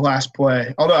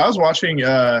play. Although I was watching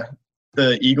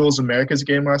the Eagles Americas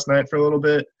game last night for a little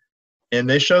bit, and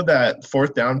they showed that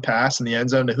 4th down pass in the end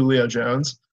zone to Julio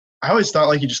Jones. I always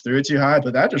thought he just threw it too high,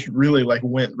 but that just really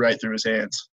went right through his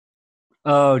hands.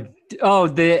 In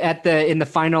the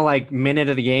final minute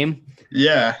of the game.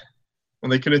 Yeah,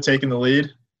 when they could have taken the lead.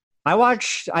 I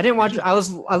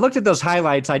looked at those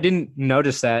highlights. I didn't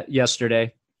notice that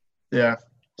yesterday. Yeah,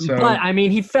 but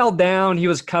he fell down. He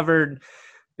was covered.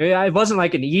 It wasn't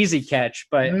an easy catch,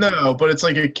 but no, but it's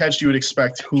a catch you would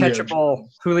expect.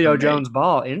 Julio Jones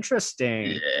ball.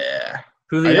 Interesting. Yeah,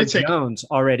 Julio Jones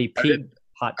already peaked.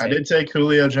 Hot take. I did take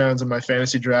Julio Jones in my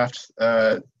fantasy draft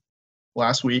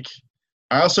last week.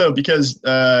 I also, because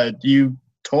you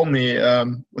told me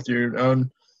with your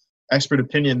own expert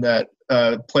opinion that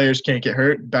players can't get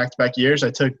hurt back-to-back years,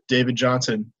 I took David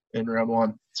Johnson in round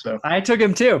 1. So I took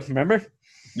him too, remember?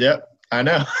 Yep, I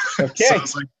know. Okay. So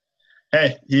it's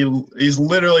hey, he's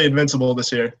literally invincible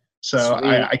this year, so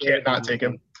I can't not take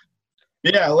him.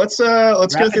 Yeah, let's go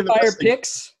through the fire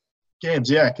picks games.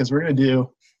 Yeah, because we're gonna do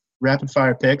rapid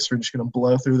fire picks. We're just gonna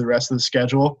blow through the rest of the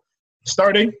schedule,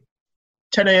 starting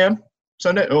 10 a.m.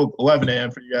 Sunday. 11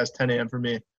 a.m. for you guys, 10 a.m. for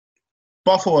me.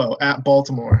 Buffalo at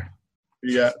Baltimore.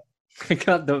 Who you got?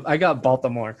 I got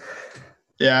Baltimore.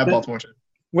 Yeah, Baltimore too.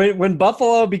 When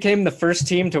Buffalo became the first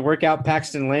team to work out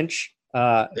Paxton Lynch,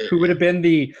 who would have been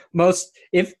the most,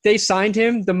 if they signed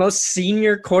him, the most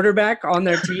senior quarterback on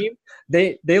their team,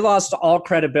 they lost all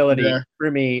credibility for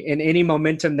me in any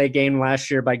momentum they gained last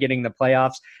year by getting the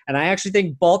playoffs. And I actually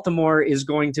think Baltimore is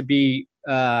going to be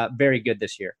very good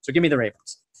this year. So give me the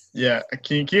Ravens. Yeah.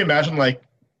 Can you imagine, like,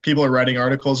 people are writing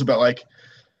articles about, like,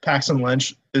 Paxton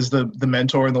Lynch is the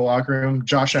mentor in the locker room.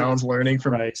 Josh Allen's learning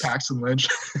from Paxton Lynch.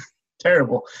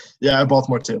 Terrible. Yeah,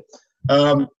 Baltimore too.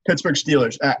 Pittsburgh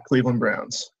Steelers at Cleveland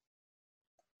Browns.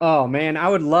 Oh, man, I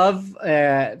would love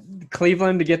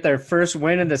Cleveland to get their first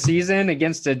win of the season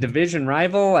against a division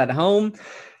rival at home,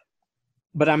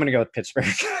 but I'm going to go with Pittsburgh.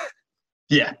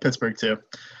 Yeah, Pittsburgh too.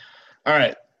 All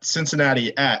right,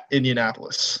 Cincinnati at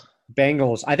Indianapolis.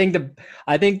 Bengals. I think the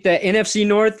NFC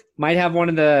North might have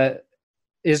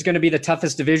is going to be the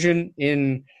toughest division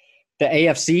in the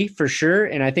AFC for sure,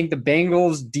 and I think the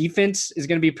Bengals defense is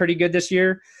going to be pretty good this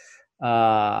year.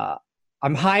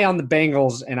 I'm high on the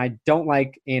Bengals, and I don't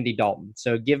like Andy Dalton.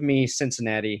 So give me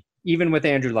Cincinnati, even with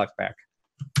Andrew Luck back.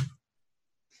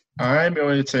 I'm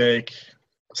going to take –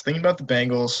 I was thinking about the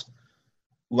Bengals.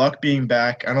 Luck being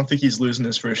back, I don't think he's losing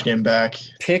his first game back.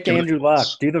 Pick Andrew Luck.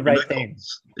 Do the right thing.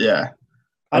 Yeah.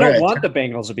 I don't want the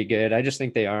Bengals to be good. I just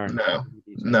think they are.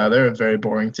 No, they're a very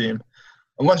boring team.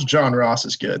 Unless John Ross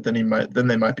is good, then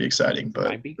they might be exciting. But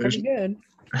might be pretty good.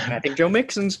 And I think Joe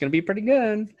Mixon's going to be pretty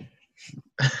good.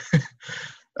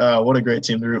 What a great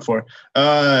team to root for.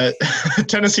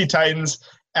 Tennessee Titans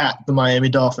at the Miami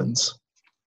Dolphins.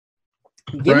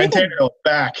 Ryan Tannehill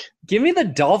back. Give me the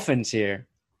Dolphins here.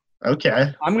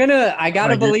 Okay. I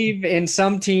gotta believe in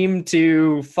some team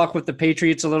to fuck with the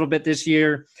Patriots a little bit this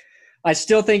year. I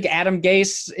still think Adam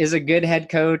Gase is a good head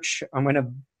coach. I'm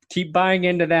gonna keep buying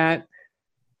into that.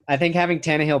 I think having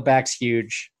Tannehill back's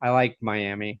huge. I like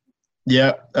Miami.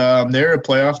 Yeah, they're a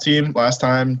playoff team. Last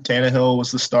time Tannehill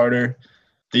was the starter.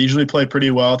 They usually play pretty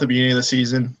well at the beginning of the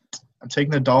season. I'm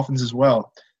taking the Dolphins as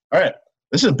well. All right,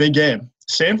 this is a big game.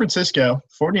 San Francisco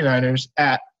 49ers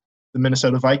at the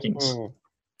Minnesota Vikings. Oh.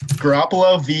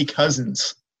 Garoppolo v.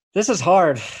 Cousins. This is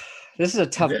hard. This is a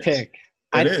tough pick.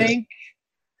 I think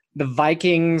the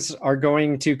Vikings are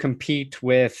going to compete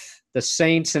with the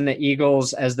Saints and the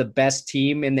Eagles as the best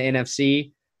team in the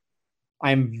NFC.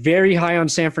 I'm very high on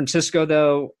San Francisco,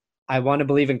 though. I want to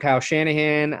believe in Kyle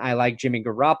Shanahan. I like Jimmy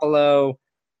Garoppolo.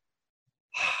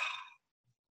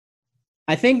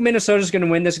 I think Minnesota's going to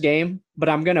win this game, but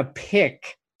I'm going to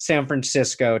pick San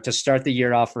Francisco to start the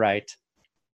year off right.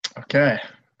 Okay.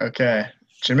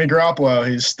 Jimmy Garoppolo,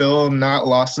 he's still not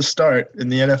lost a start in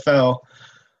the NFL.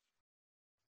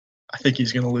 I think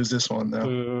he's going to lose this one,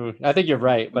 though. I think you're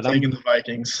right. But I'm taking the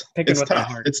Vikings. It's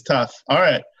tough. It's tough. All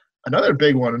right. Another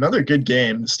big one, another good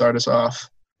game to start us off.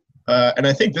 And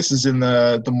I think this is in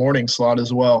the morning slot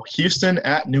as well. Houston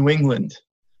at New England.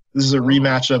 This is a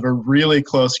rematch of a really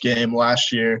close game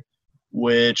last year,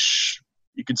 which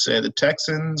you could say the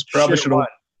Texans probably should have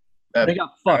won. They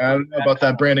got fucked. I don't know about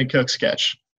that Brandon Cook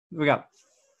sketch. We got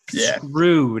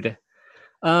screwed.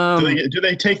 Do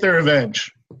they take their revenge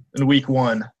in week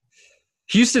 1?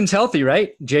 Houston's healthy,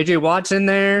 right? J.J. Watt's in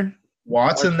there.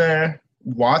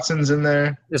 Watson's in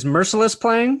there. Is Merciless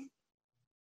playing?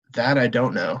 That I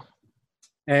don't know.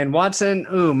 And Watson,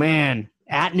 oh,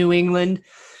 at New England.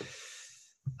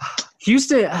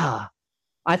 Houston, I'm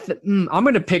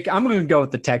going to go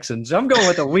with the Texans. I'm going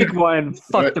with the week 1.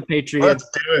 Fuck the Patriots. Let's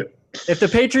do it. If the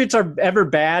Patriots are ever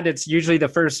bad, it's usually the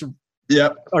first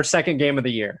or second game of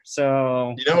the year.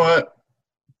 So you know what?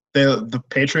 The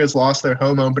Patriots lost their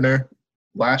home opener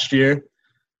last year.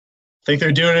 I think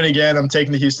they're doing it again. I'm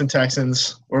taking the Houston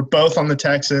Texans. We're both on the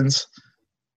Texans.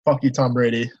 Fuck you, Tom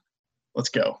Brady. Let's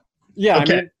go. Yeah,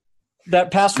 okay. I mean,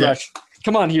 that pass rush.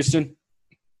 Come on, Houston.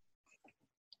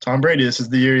 Tom Brady, this is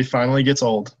the year he finally gets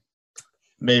old.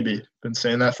 Maybe. Been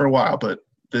saying that for a while, but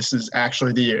this is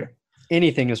actually the year.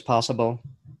 Anything is possible.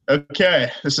 Okay.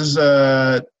 This is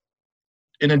I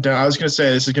was going to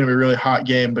say this is going to be a really hot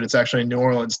game, but it's actually in New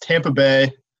Orleans. Tampa Bay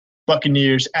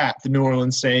Buccaneers at the New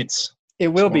Orleans Saints. It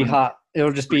will be hot.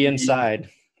 It'll just be inside.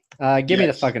 Give me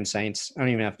the fucking Saints. I don't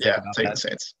even have to think about that. Yeah, take the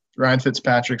Saints. Ryan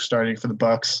Fitzpatrick starting for the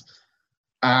Bucs.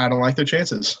 I don't like their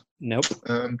chances. Nope.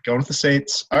 Going with the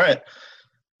Saints. All right.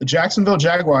 The Jacksonville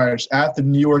Jaguars at the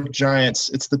New York Giants.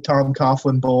 It's the Tom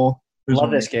Coughlin Bowl.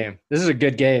 Love this game. This is a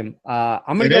good game.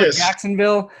 I'm going to go with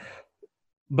Jacksonville,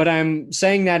 but I'm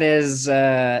saying that as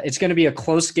it's going to be a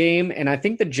close game, and I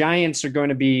think the Giants are going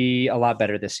to be a lot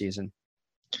better this season.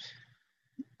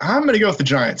 I'm going to go with the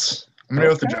Giants. A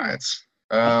little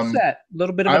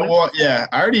bit of I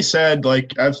already said,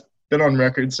 been on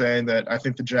record saying that I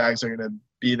think the Jags are going to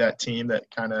be that team that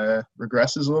kind of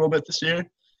regresses a little bit this year.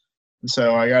 And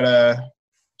so I got to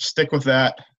stick with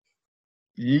that.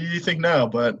 You think no,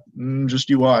 but just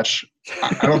you watch.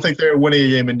 I don't think they're winning a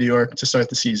game in New York to start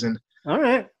the season. All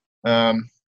right.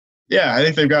 Yeah, I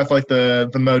think they've got like the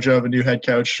mojo of a new head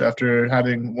coach after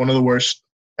having one of the worst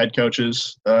head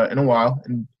coaches in a while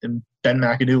in Ben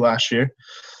McAdoo last year.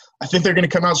 I think they're going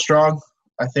to come out strong.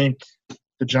 I think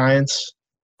the Giants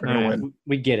are going to win.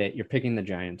 We get it. You're picking the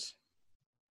Giants.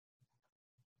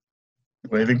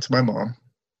 Waving to my mom.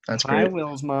 That's great. Hi,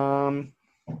 Will's mom.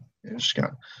 Yeah, just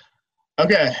got.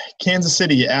 Okay, Kansas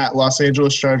City at Los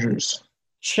Angeles Chargers.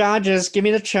 Chargers. Give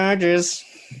me the Chargers.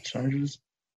 Chargers.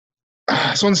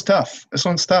 This one's tough.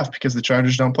 Because the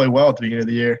Chargers don't play well at the beginning of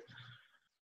the year.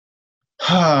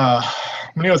 I'm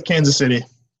going to go with Kansas City.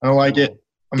 I don't like it.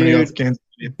 I'm going to go with Kansas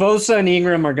City. Bosa and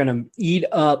Ingram are going to eat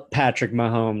up Patrick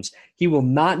Mahomes. He will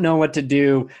not know what to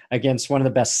do against one of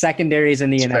the best secondaries in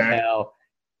the NFL.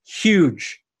 Fair.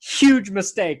 Huge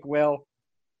mistake, Will.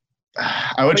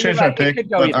 I would change my pick,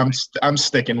 but I'm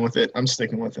sticking with it.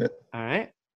 All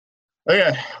right.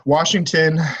 Okay,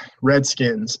 Washington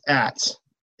Redskins at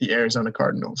the Arizona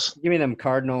Cardinals. Give me them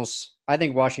Cardinals. I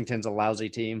think Washington's a lousy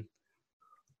team.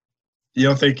 You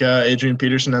don't think Adrian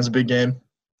Peterson has a big game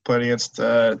playing against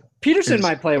Peterson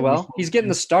might play well. He's getting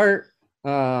the start.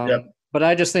 Yep. But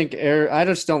I just think I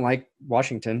just don't like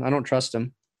Washington. I don't trust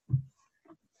him.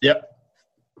 Yep.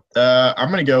 I'm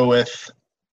going to go with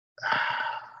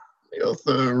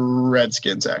the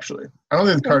Redskins, actually. I don't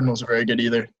think the Cardinals are very good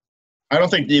either. I don't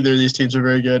think either of these teams are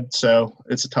very good, so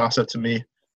it's a toss-up to me.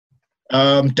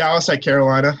 Dallas at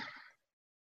Carolina.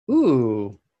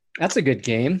 Ooh, that's a good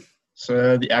game.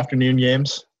 So the afternoon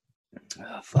games.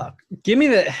 Oh, fuck. Give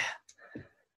me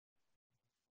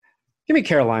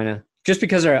Carolina, just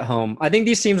because they're at home. I think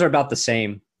these teams are about the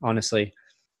same, honestly.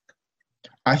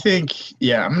 I think,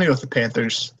 I'm going to go with the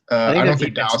Panthers. I don't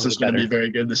think Dallas is going to be very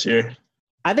good this year.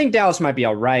 I think Dallas might be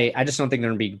all right. I just don't think they're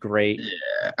going to be great.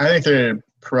 Yeah, I think they're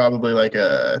probably like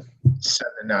a 7-9,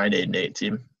 8-8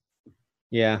 team.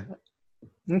 Yeah.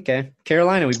 Okay.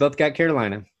 Carolina. We both got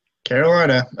Carolina.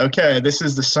 Carolina. Okay, this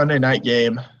is the Sunday night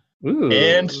game. Ooh.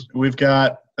 And we've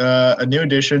got a new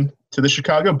addition to the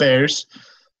Chicago Bears.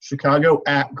 Chicago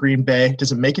at Green Bay.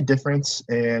 Does it make a difference?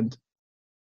 And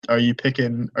are you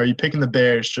picking the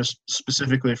Bears just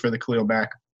specifically for the Khalil Mack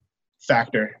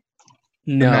factor?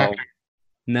 No.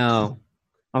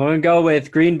 I'm going to go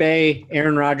with Green Bay.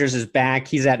 Aaron Rodgers is back.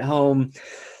 He's at home.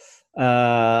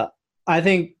 I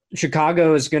think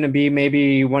Chicago is going to be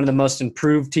maybe one of the most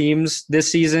improved teams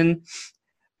this season.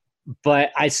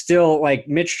 But I still like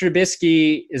Mitch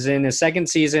Trubisky is in his second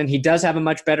season. He does have a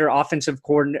much better offensive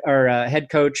head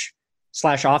coach /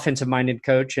 offensive minded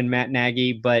coach in Matt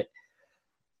Nagy. But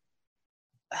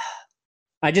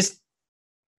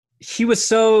he was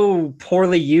so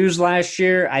poorly used last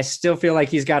year. I still feel like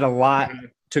he's got a lot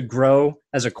to grow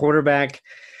as a quarterback.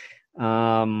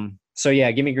 So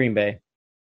give me Green Bay.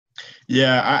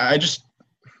 Yeah,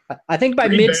 I think by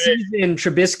mid-season,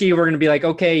 Trubisky, we're going to be like,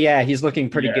 okay, yeah, he's looking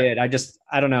pretty good. I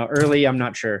don't know. Early, I'm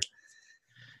not sure.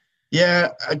 Yeah,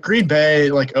 Green Bay,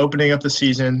 like opening up the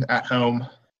season at home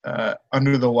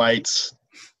under the lights,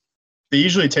 they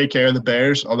usually take care of the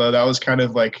Bears, although that was kind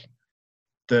of like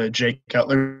the Jake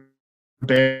Cutler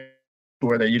Bears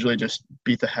where they usually just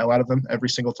beat the hell out of them every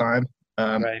single time.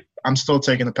 Right. I'm still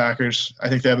taking the Packers. I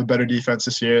think they have a better defense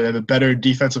this year. They have a better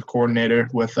defensive coordinator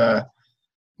with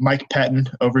Mike Pettin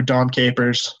over Dom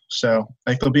Capers. So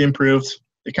I think they'll be improved.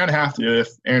 They kind of have to if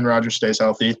Aaron Rodgers stays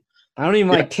healthy. I don't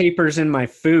even like capers in my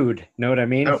food. Know what I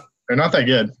mean? No, they're not that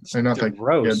good. They're not that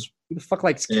gross. Good. Who the fuck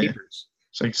likes capers?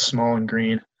 It's like small and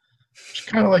green. Just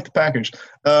kind of like the Packers.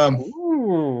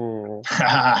 Ooh.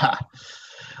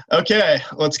 Okay,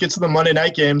 let's get to the Monday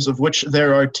night games, of which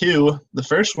there are two. The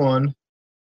first one,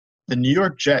 the New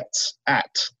York Jets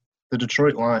at the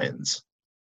Detroit Lions.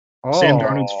 Sam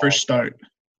Darnold's first start.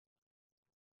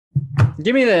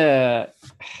 Give me the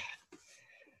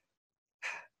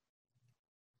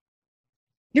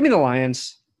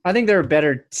Lions. I think they're a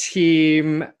better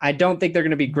team. I don't think they're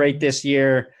going to be great this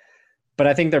year, but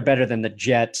I think they're better than the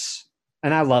Jets.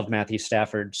 And I love Matthew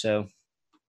Stafford, so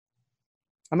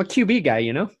I'm a QB guy,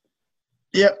 you know?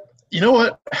 Yeah. You know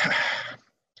what?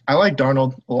 I like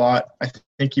Darnold a lot. I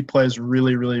think he plays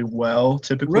really, really well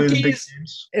typically in the big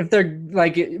games. If they're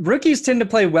like rookies tend to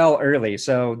play well early,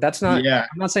 so that's not I'm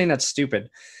not saying that's stupid.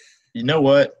 You know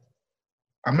what?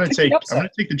 I'm gonna take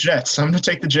the Jets.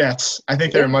 I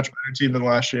think they're a much better team than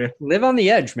last year. Live on the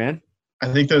edge, man.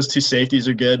 I think those two safeties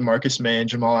are good, Marcus May and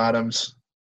Jamal Adams.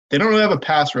 They don't really have a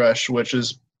pass rush, which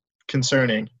is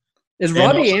concerning. Is And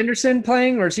Robbie also- Anderson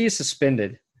playing, or is he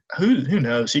suspended? Who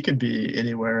knows? He could be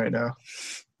anywhere right now.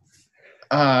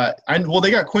 Well,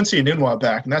 they got Quincy Enunwa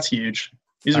back, and that's huge.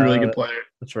 He's a really good player.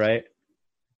 That's right.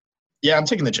 Yeah, I'm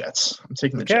taking the Jets.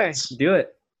 Okay, Jets. do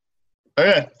it.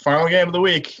 Okay, final game of the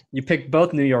week. You picked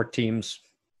both New York teams.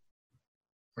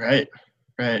 Right.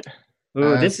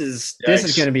 Ooh, this is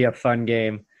going to be a fun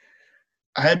game.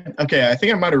 I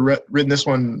think I might have written this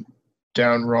one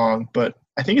down wrong, but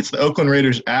I think it's the Oakland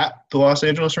Raiders at the Los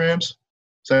Angeles Rams.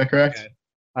 Is that correct? Okay.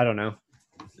 I don't know.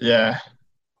 Yeah.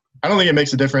 I don't think it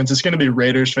makes a difference. It's going to be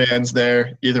Raiders fans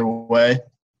there either way.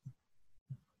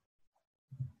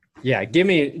 Yeah, give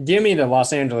me the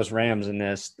Los Angeles Rams in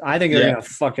this. I think they're going to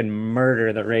fucking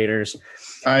murder the Raiders.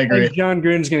 I agree. John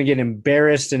Gruden's going to get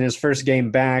embarrassed in his first game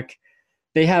back.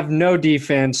 They have no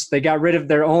defense. They got rid of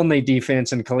their only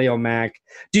defense in Khalil Mack.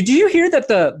 Did you hear that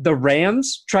the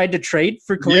Rams tried to trade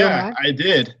for Khalil Mack? Yeah, I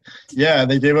did. Yeah,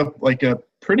 they gave up like a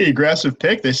pretty aggressive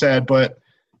pick, they said, but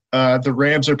the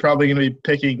Rams are probably going to be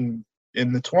picking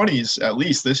in the 20s at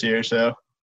least this year, so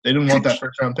they didn't want that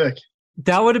first-round pick.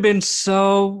 That would have been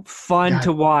so fun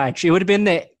to watch. It would have been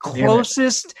the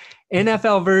closest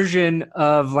NFL version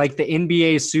of like the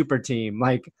NBA super team.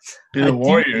 Like the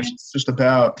Warriors, just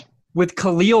about. With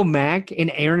Khalil Mack and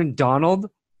Aaron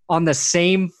Donald on the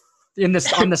same on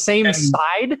the same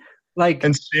side, like,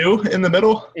 and Sue in the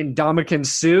middle, and Ndamukong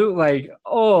Suh, like,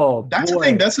 that's the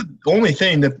thing. That's the only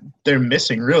thing that they're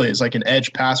missing, really, is like an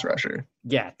edge pass rusher.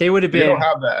 Yeah, they would have been. They don't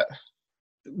have that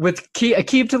with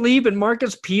Aqib Talib and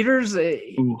Marcus Peters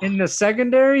in the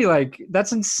secondary. Like,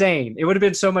 that's insane. It would have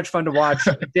been so much fun to watch.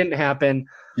 It didn't happen.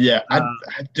 Yeah, I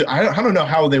don't know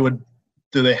how they would.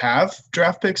 Do they have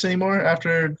draft picks anymore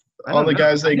after? All the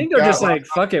guys I think they're just like,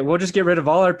 fuck it, we'll just get rid of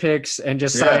all our picks and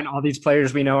just sign all these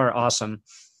players we know are awesome.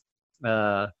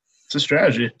 It's a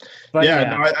strategy. But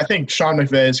I think Sean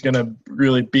McVay is going to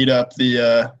really beat up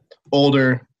the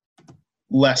older,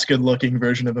 less good-looking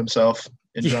version of himself.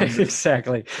 Yeah,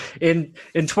 exactly. In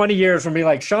 20 years, we'll be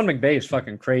like, Sean McVay is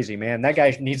fucking crazy, man. That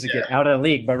guy needs to get out of the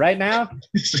league. But right now,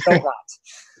 so hot.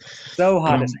 So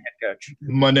hot as a head coach.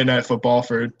 Monday Night Football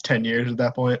for 10 years at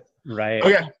that point. Right.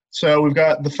 Okay. So we've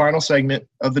got the final segment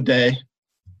of the day.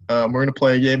 We're going to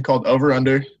play a game called Over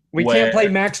Under. We can't play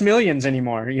Max Millions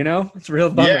anymore, you know? It's a real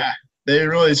bummer. Yeah, they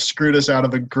really screwed us out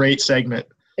of a great segment.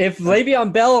 If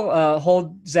Le'Veon Bell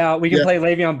holds out, we can play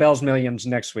Le'Veon Bell's Millions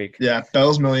next week. Yeah,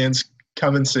 Bell's Millions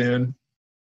coming soon.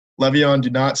 Le'Veon, do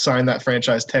not sign that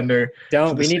franchise tender.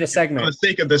 Don't. We need a segment. For the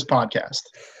sake of this podcast.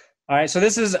 All right, so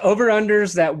this is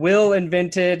Over-Unders that Will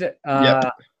invented.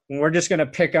 We're just going to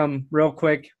pick them real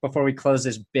quick before we close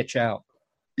this bitch out.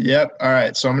 Yep. All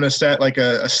right. So I'm going to set like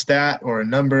a stat or a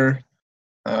number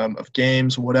of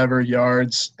games, whatever,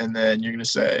 yards, and then you're going to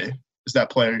say, is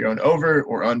that player going over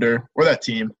or under, or that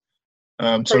team?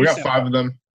 So we got simple. 5 of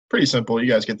them. Pretty simple. You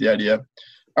guys get the idea.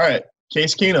 All right.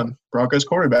 Case Keenum, Broncos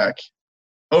quarterback.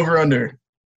 Over under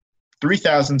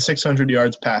 3,600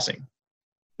 yards passing.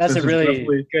 That's a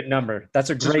really good number. That's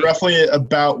roughly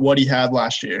about what he had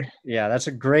last year. Yeah, that's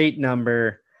a great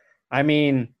number. I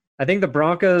mean, I think the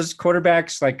Broncos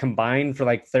quarterbacks like combined for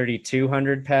like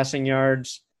 3,200 passing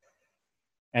yards.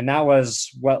 And that was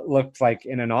what looked like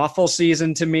in an awful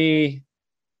season to me.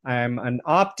 I'm an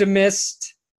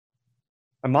optimist.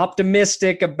 I'm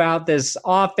optimistic about this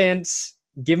offense.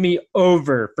 Give me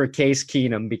over for Case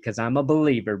Keenum because I'm a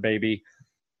believer, baby.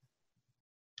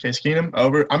 Case Keenum,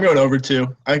 over. I'm going over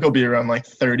too. I think he'll be around like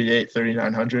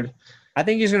 3,900. I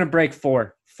think he's going to break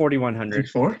 4,100.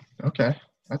 4? Okay.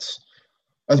 That's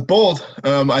bold.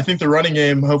 I think the running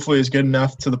game hopefully is good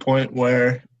enough to the point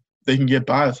where they can get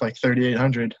by with like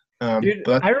 3,800. Dude,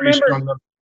 I remember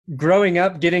growing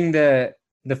up getting the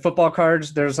football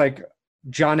cards. There's like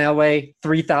John Elway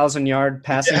 3,000-yard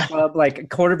passing club. Like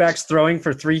quarterbacks throwing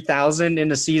for 3,000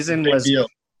 in a season was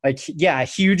a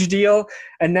huge deal.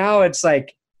 And now it's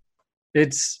like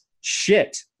it's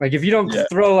shit. Like if you don't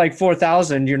throw like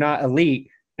 4,000, you're not elite.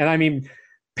 And I mean,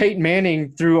 Peyton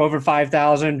Manning threw over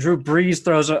 5,000. Drew Brees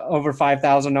throws over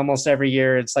 5,000 almost every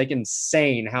year. It's like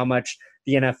insane how much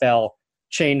the NFL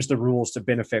changed the rules to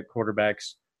benefit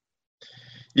quarterbacks.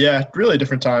 Yeah, really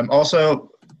different time.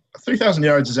 Also, 3,000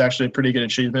 yards is actually a pretty good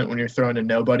achievement when you're throwing to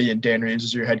nobody and Dan Reeves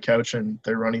is your head coach and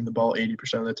they're running the ball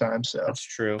 80% of the time. So that's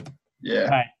true. Yeah.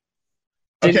 All right.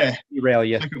 Okay. Derail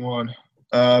you. Second one.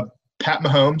 Pat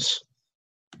Mahomes,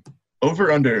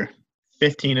 over under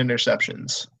 15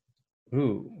 interceptions.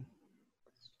 Ooh.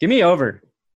 Give me over.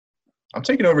 I'm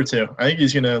taking over too. I think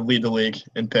he's going to lead the league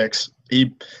in picks.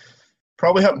 He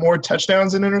probably have more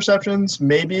touchdowns than interceptions,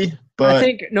 maybe. But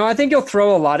I think he'll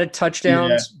throw a lot of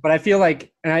touchdowns. But I feel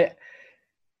like,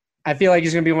 I feel like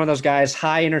he's going to be one of those guys,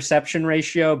 high interception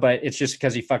ratio, but it's just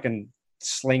because he fucking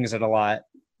slings it a lot.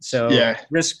 So Yeah.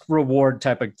 risk reward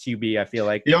type of QB, I feel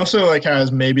like. He also like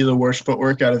has maybe the worst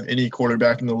footwork out of any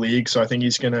quarterback in the league. So I think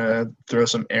he's gonna throw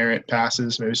some errant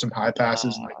passes, maybe some high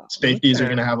passes. Like safeties are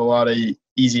gonna have a lot of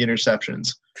easy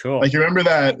interceptions. Cool. Like you remember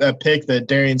that pick that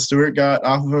Darian Stewart got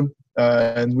off of him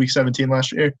in Week 17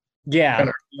 last year? Yeah. Kind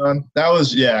of early on. That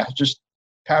was just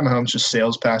Pat Mahomes just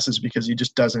sails passes because he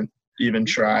just doesn't even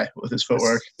try with his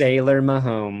footwork. Sailor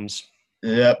Mahomes.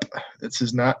 Yep. This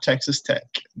is not Texas Tech,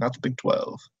 not the Big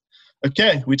 12.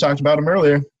 Okay, we talked about him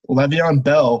earlier. Le'Veon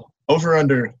Bell, over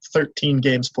under 13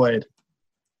 games played.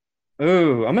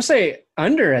 Ooh, I'm going to say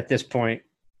under at this point.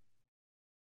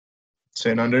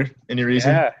 Saying under? Any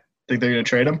reason? Yeah. Think they're going to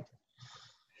trade him?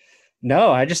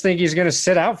 No, I just think he's going to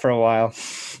sit out for a while.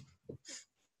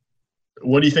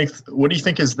 What do you think? What do you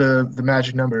think is the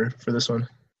magic number for this one?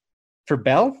 For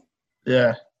Bell?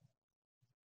 Yeah.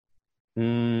 I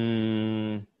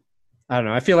don't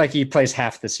know. I feel like he plays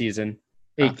half the season,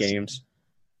 8 games.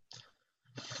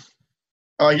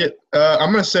 I like it.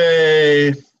 I'm going to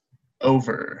say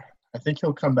over. I think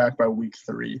he'll come back by week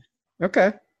 3.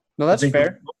 Okay. No, that's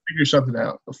fair. We'll figure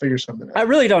something out. I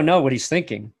really don't know what he's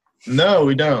thinking. No,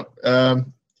 we don't.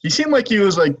 He seemed like he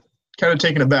was like kind of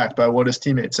taken aback by what his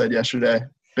teammates said yesterday.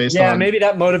 Based on maybe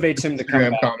that motivates him to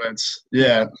come back. Comments.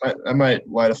 Yeah, I might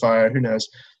light a fire. Who knows?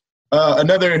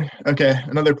 Another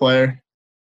player,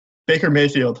 Baker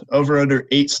Mayfield, over under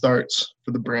 8 starts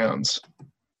for the Browns.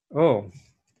 Oh,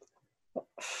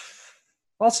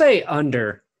 I'll say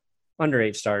under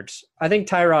 8 starts. I think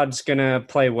Tyrod's gonna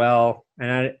play well,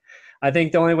 and I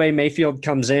think the only way Mayfield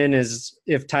comes in is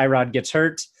if Tyrod gets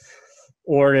hurt,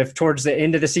 or if towards the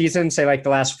end of the season, say like the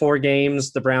last 4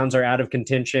 games, the Browns are out of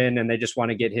contention and they just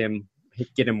want to get him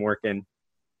working.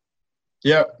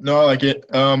 Yeah, no, I like it.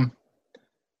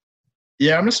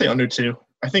 Yeah, I'm gonna say under 2.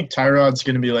 I think Tyrod's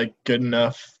gonna be like good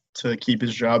enough to keep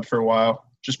his job for a while,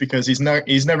 just because he's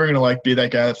never gonna like be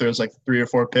that guy that throws like 3 or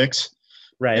 4 picks,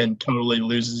 right, and totally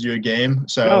loses you a game.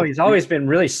 So no, he's always been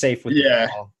really safe with the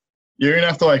ball. You're gonna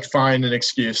have to like find an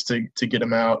excuse to get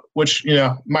him out, which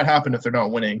might happen if they're not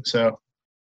winning. So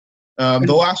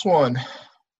the last one,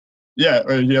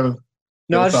 or you have.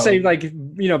 No, I was just saying, like,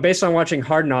 based on watching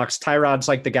Hard Knocks, Tyrod's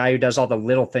like the guy who does all the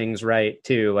little things right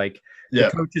too. Like, the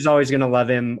coach is always going to love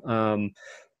him.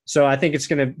 So I think he's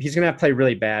going to have to play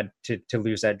really bad to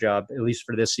lose that job, at least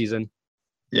for this season.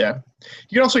 Yeah.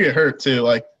 You can also get hurt too.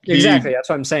 Like exactly. That's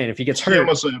what I'm saying. If he gets hurt. He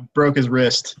almost broke his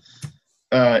wrist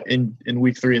in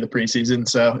week 3 of the preseason.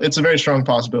 So it's a very strong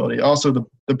possibility. Also,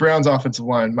 the Browns offensive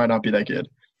line might not be that good.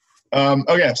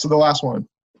 Okay. So the last one,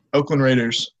 Oakland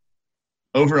Raiders,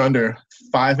 over under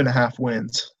 5.5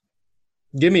 wins.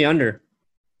 Give me under.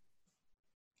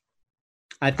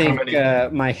 I think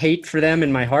my hate for them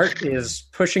in my heart is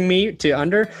pushing me to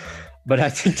under, but I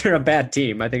think they're a bad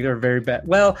team. I think they're very bad.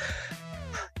 Well,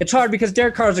 it's hard because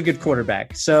Derek Carr is a good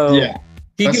quarterback. So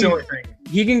he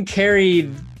can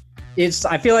carry –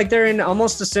 I feel like they're in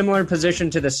almost a similar position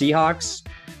to the Seahawks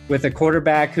with a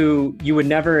quarterback who you would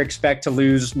never expect to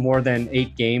lose more than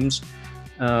 8 games.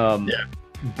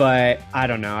 But I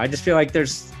don't know. I just feel like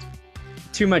there's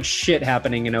too much shit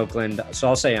happening in Oakland, so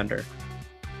I'll say under.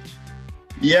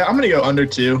 Yeah, I'm going to go under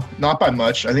 2. Not by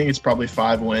much. I think it's probably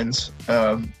 5 wins.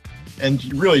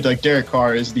 And really, like, Derek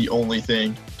Carr is the only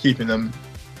thing keeping them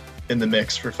in the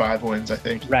mix for 5 wins, I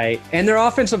think. Right. And their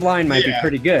offensive line might be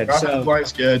pretty good. Their offensive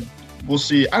line's good. We'll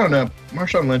see. I don't know.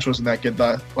 Marshawn Lynch wasn't that good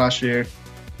last year.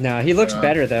 No, he looks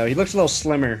better, though. He looks a little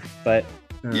slimmer, but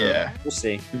we'll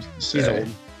see. He's old.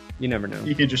 You never know.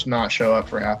 He could just not show up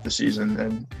for half the season,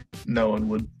 and no one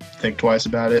would think twice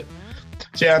about it.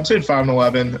 So, I'm saying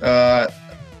 5-11.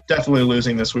 Definitely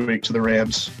losing this week to the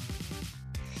Rams.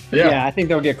 Yeah, I think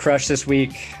they'll get crushed this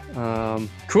week.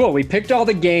 Cool. We picked all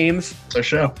the games. It's our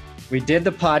show. We did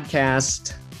the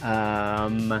podcast.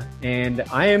 And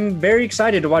I am very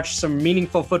excited to watch some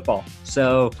meaningful football.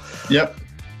 So,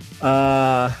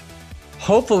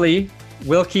 hopefully,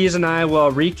 Will Keys and I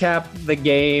will recap the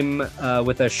game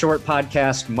with a short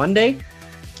podcast Monday.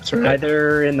 That's right.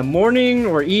 Either in the morning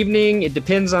or evening. It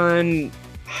depends on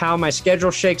how my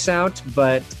schedule shakes out,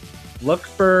 but look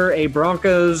for a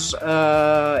Broncos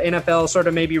NFL sort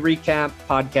of maybe recap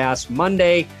podcast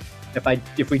Monday.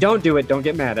 If we don't do it, don't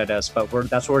get mad at us, but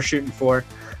that's what we're shooting for.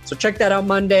 So check that out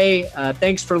Monday.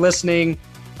 Thanks for listening.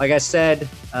 Like I said,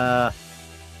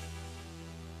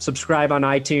 subscribe on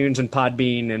iTunes and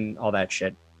Podbean and all that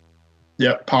shit.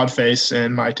 Yep, Podface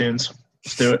and MyTunes.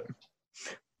 Let's do it.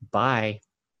 Bye.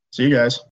 See you guys.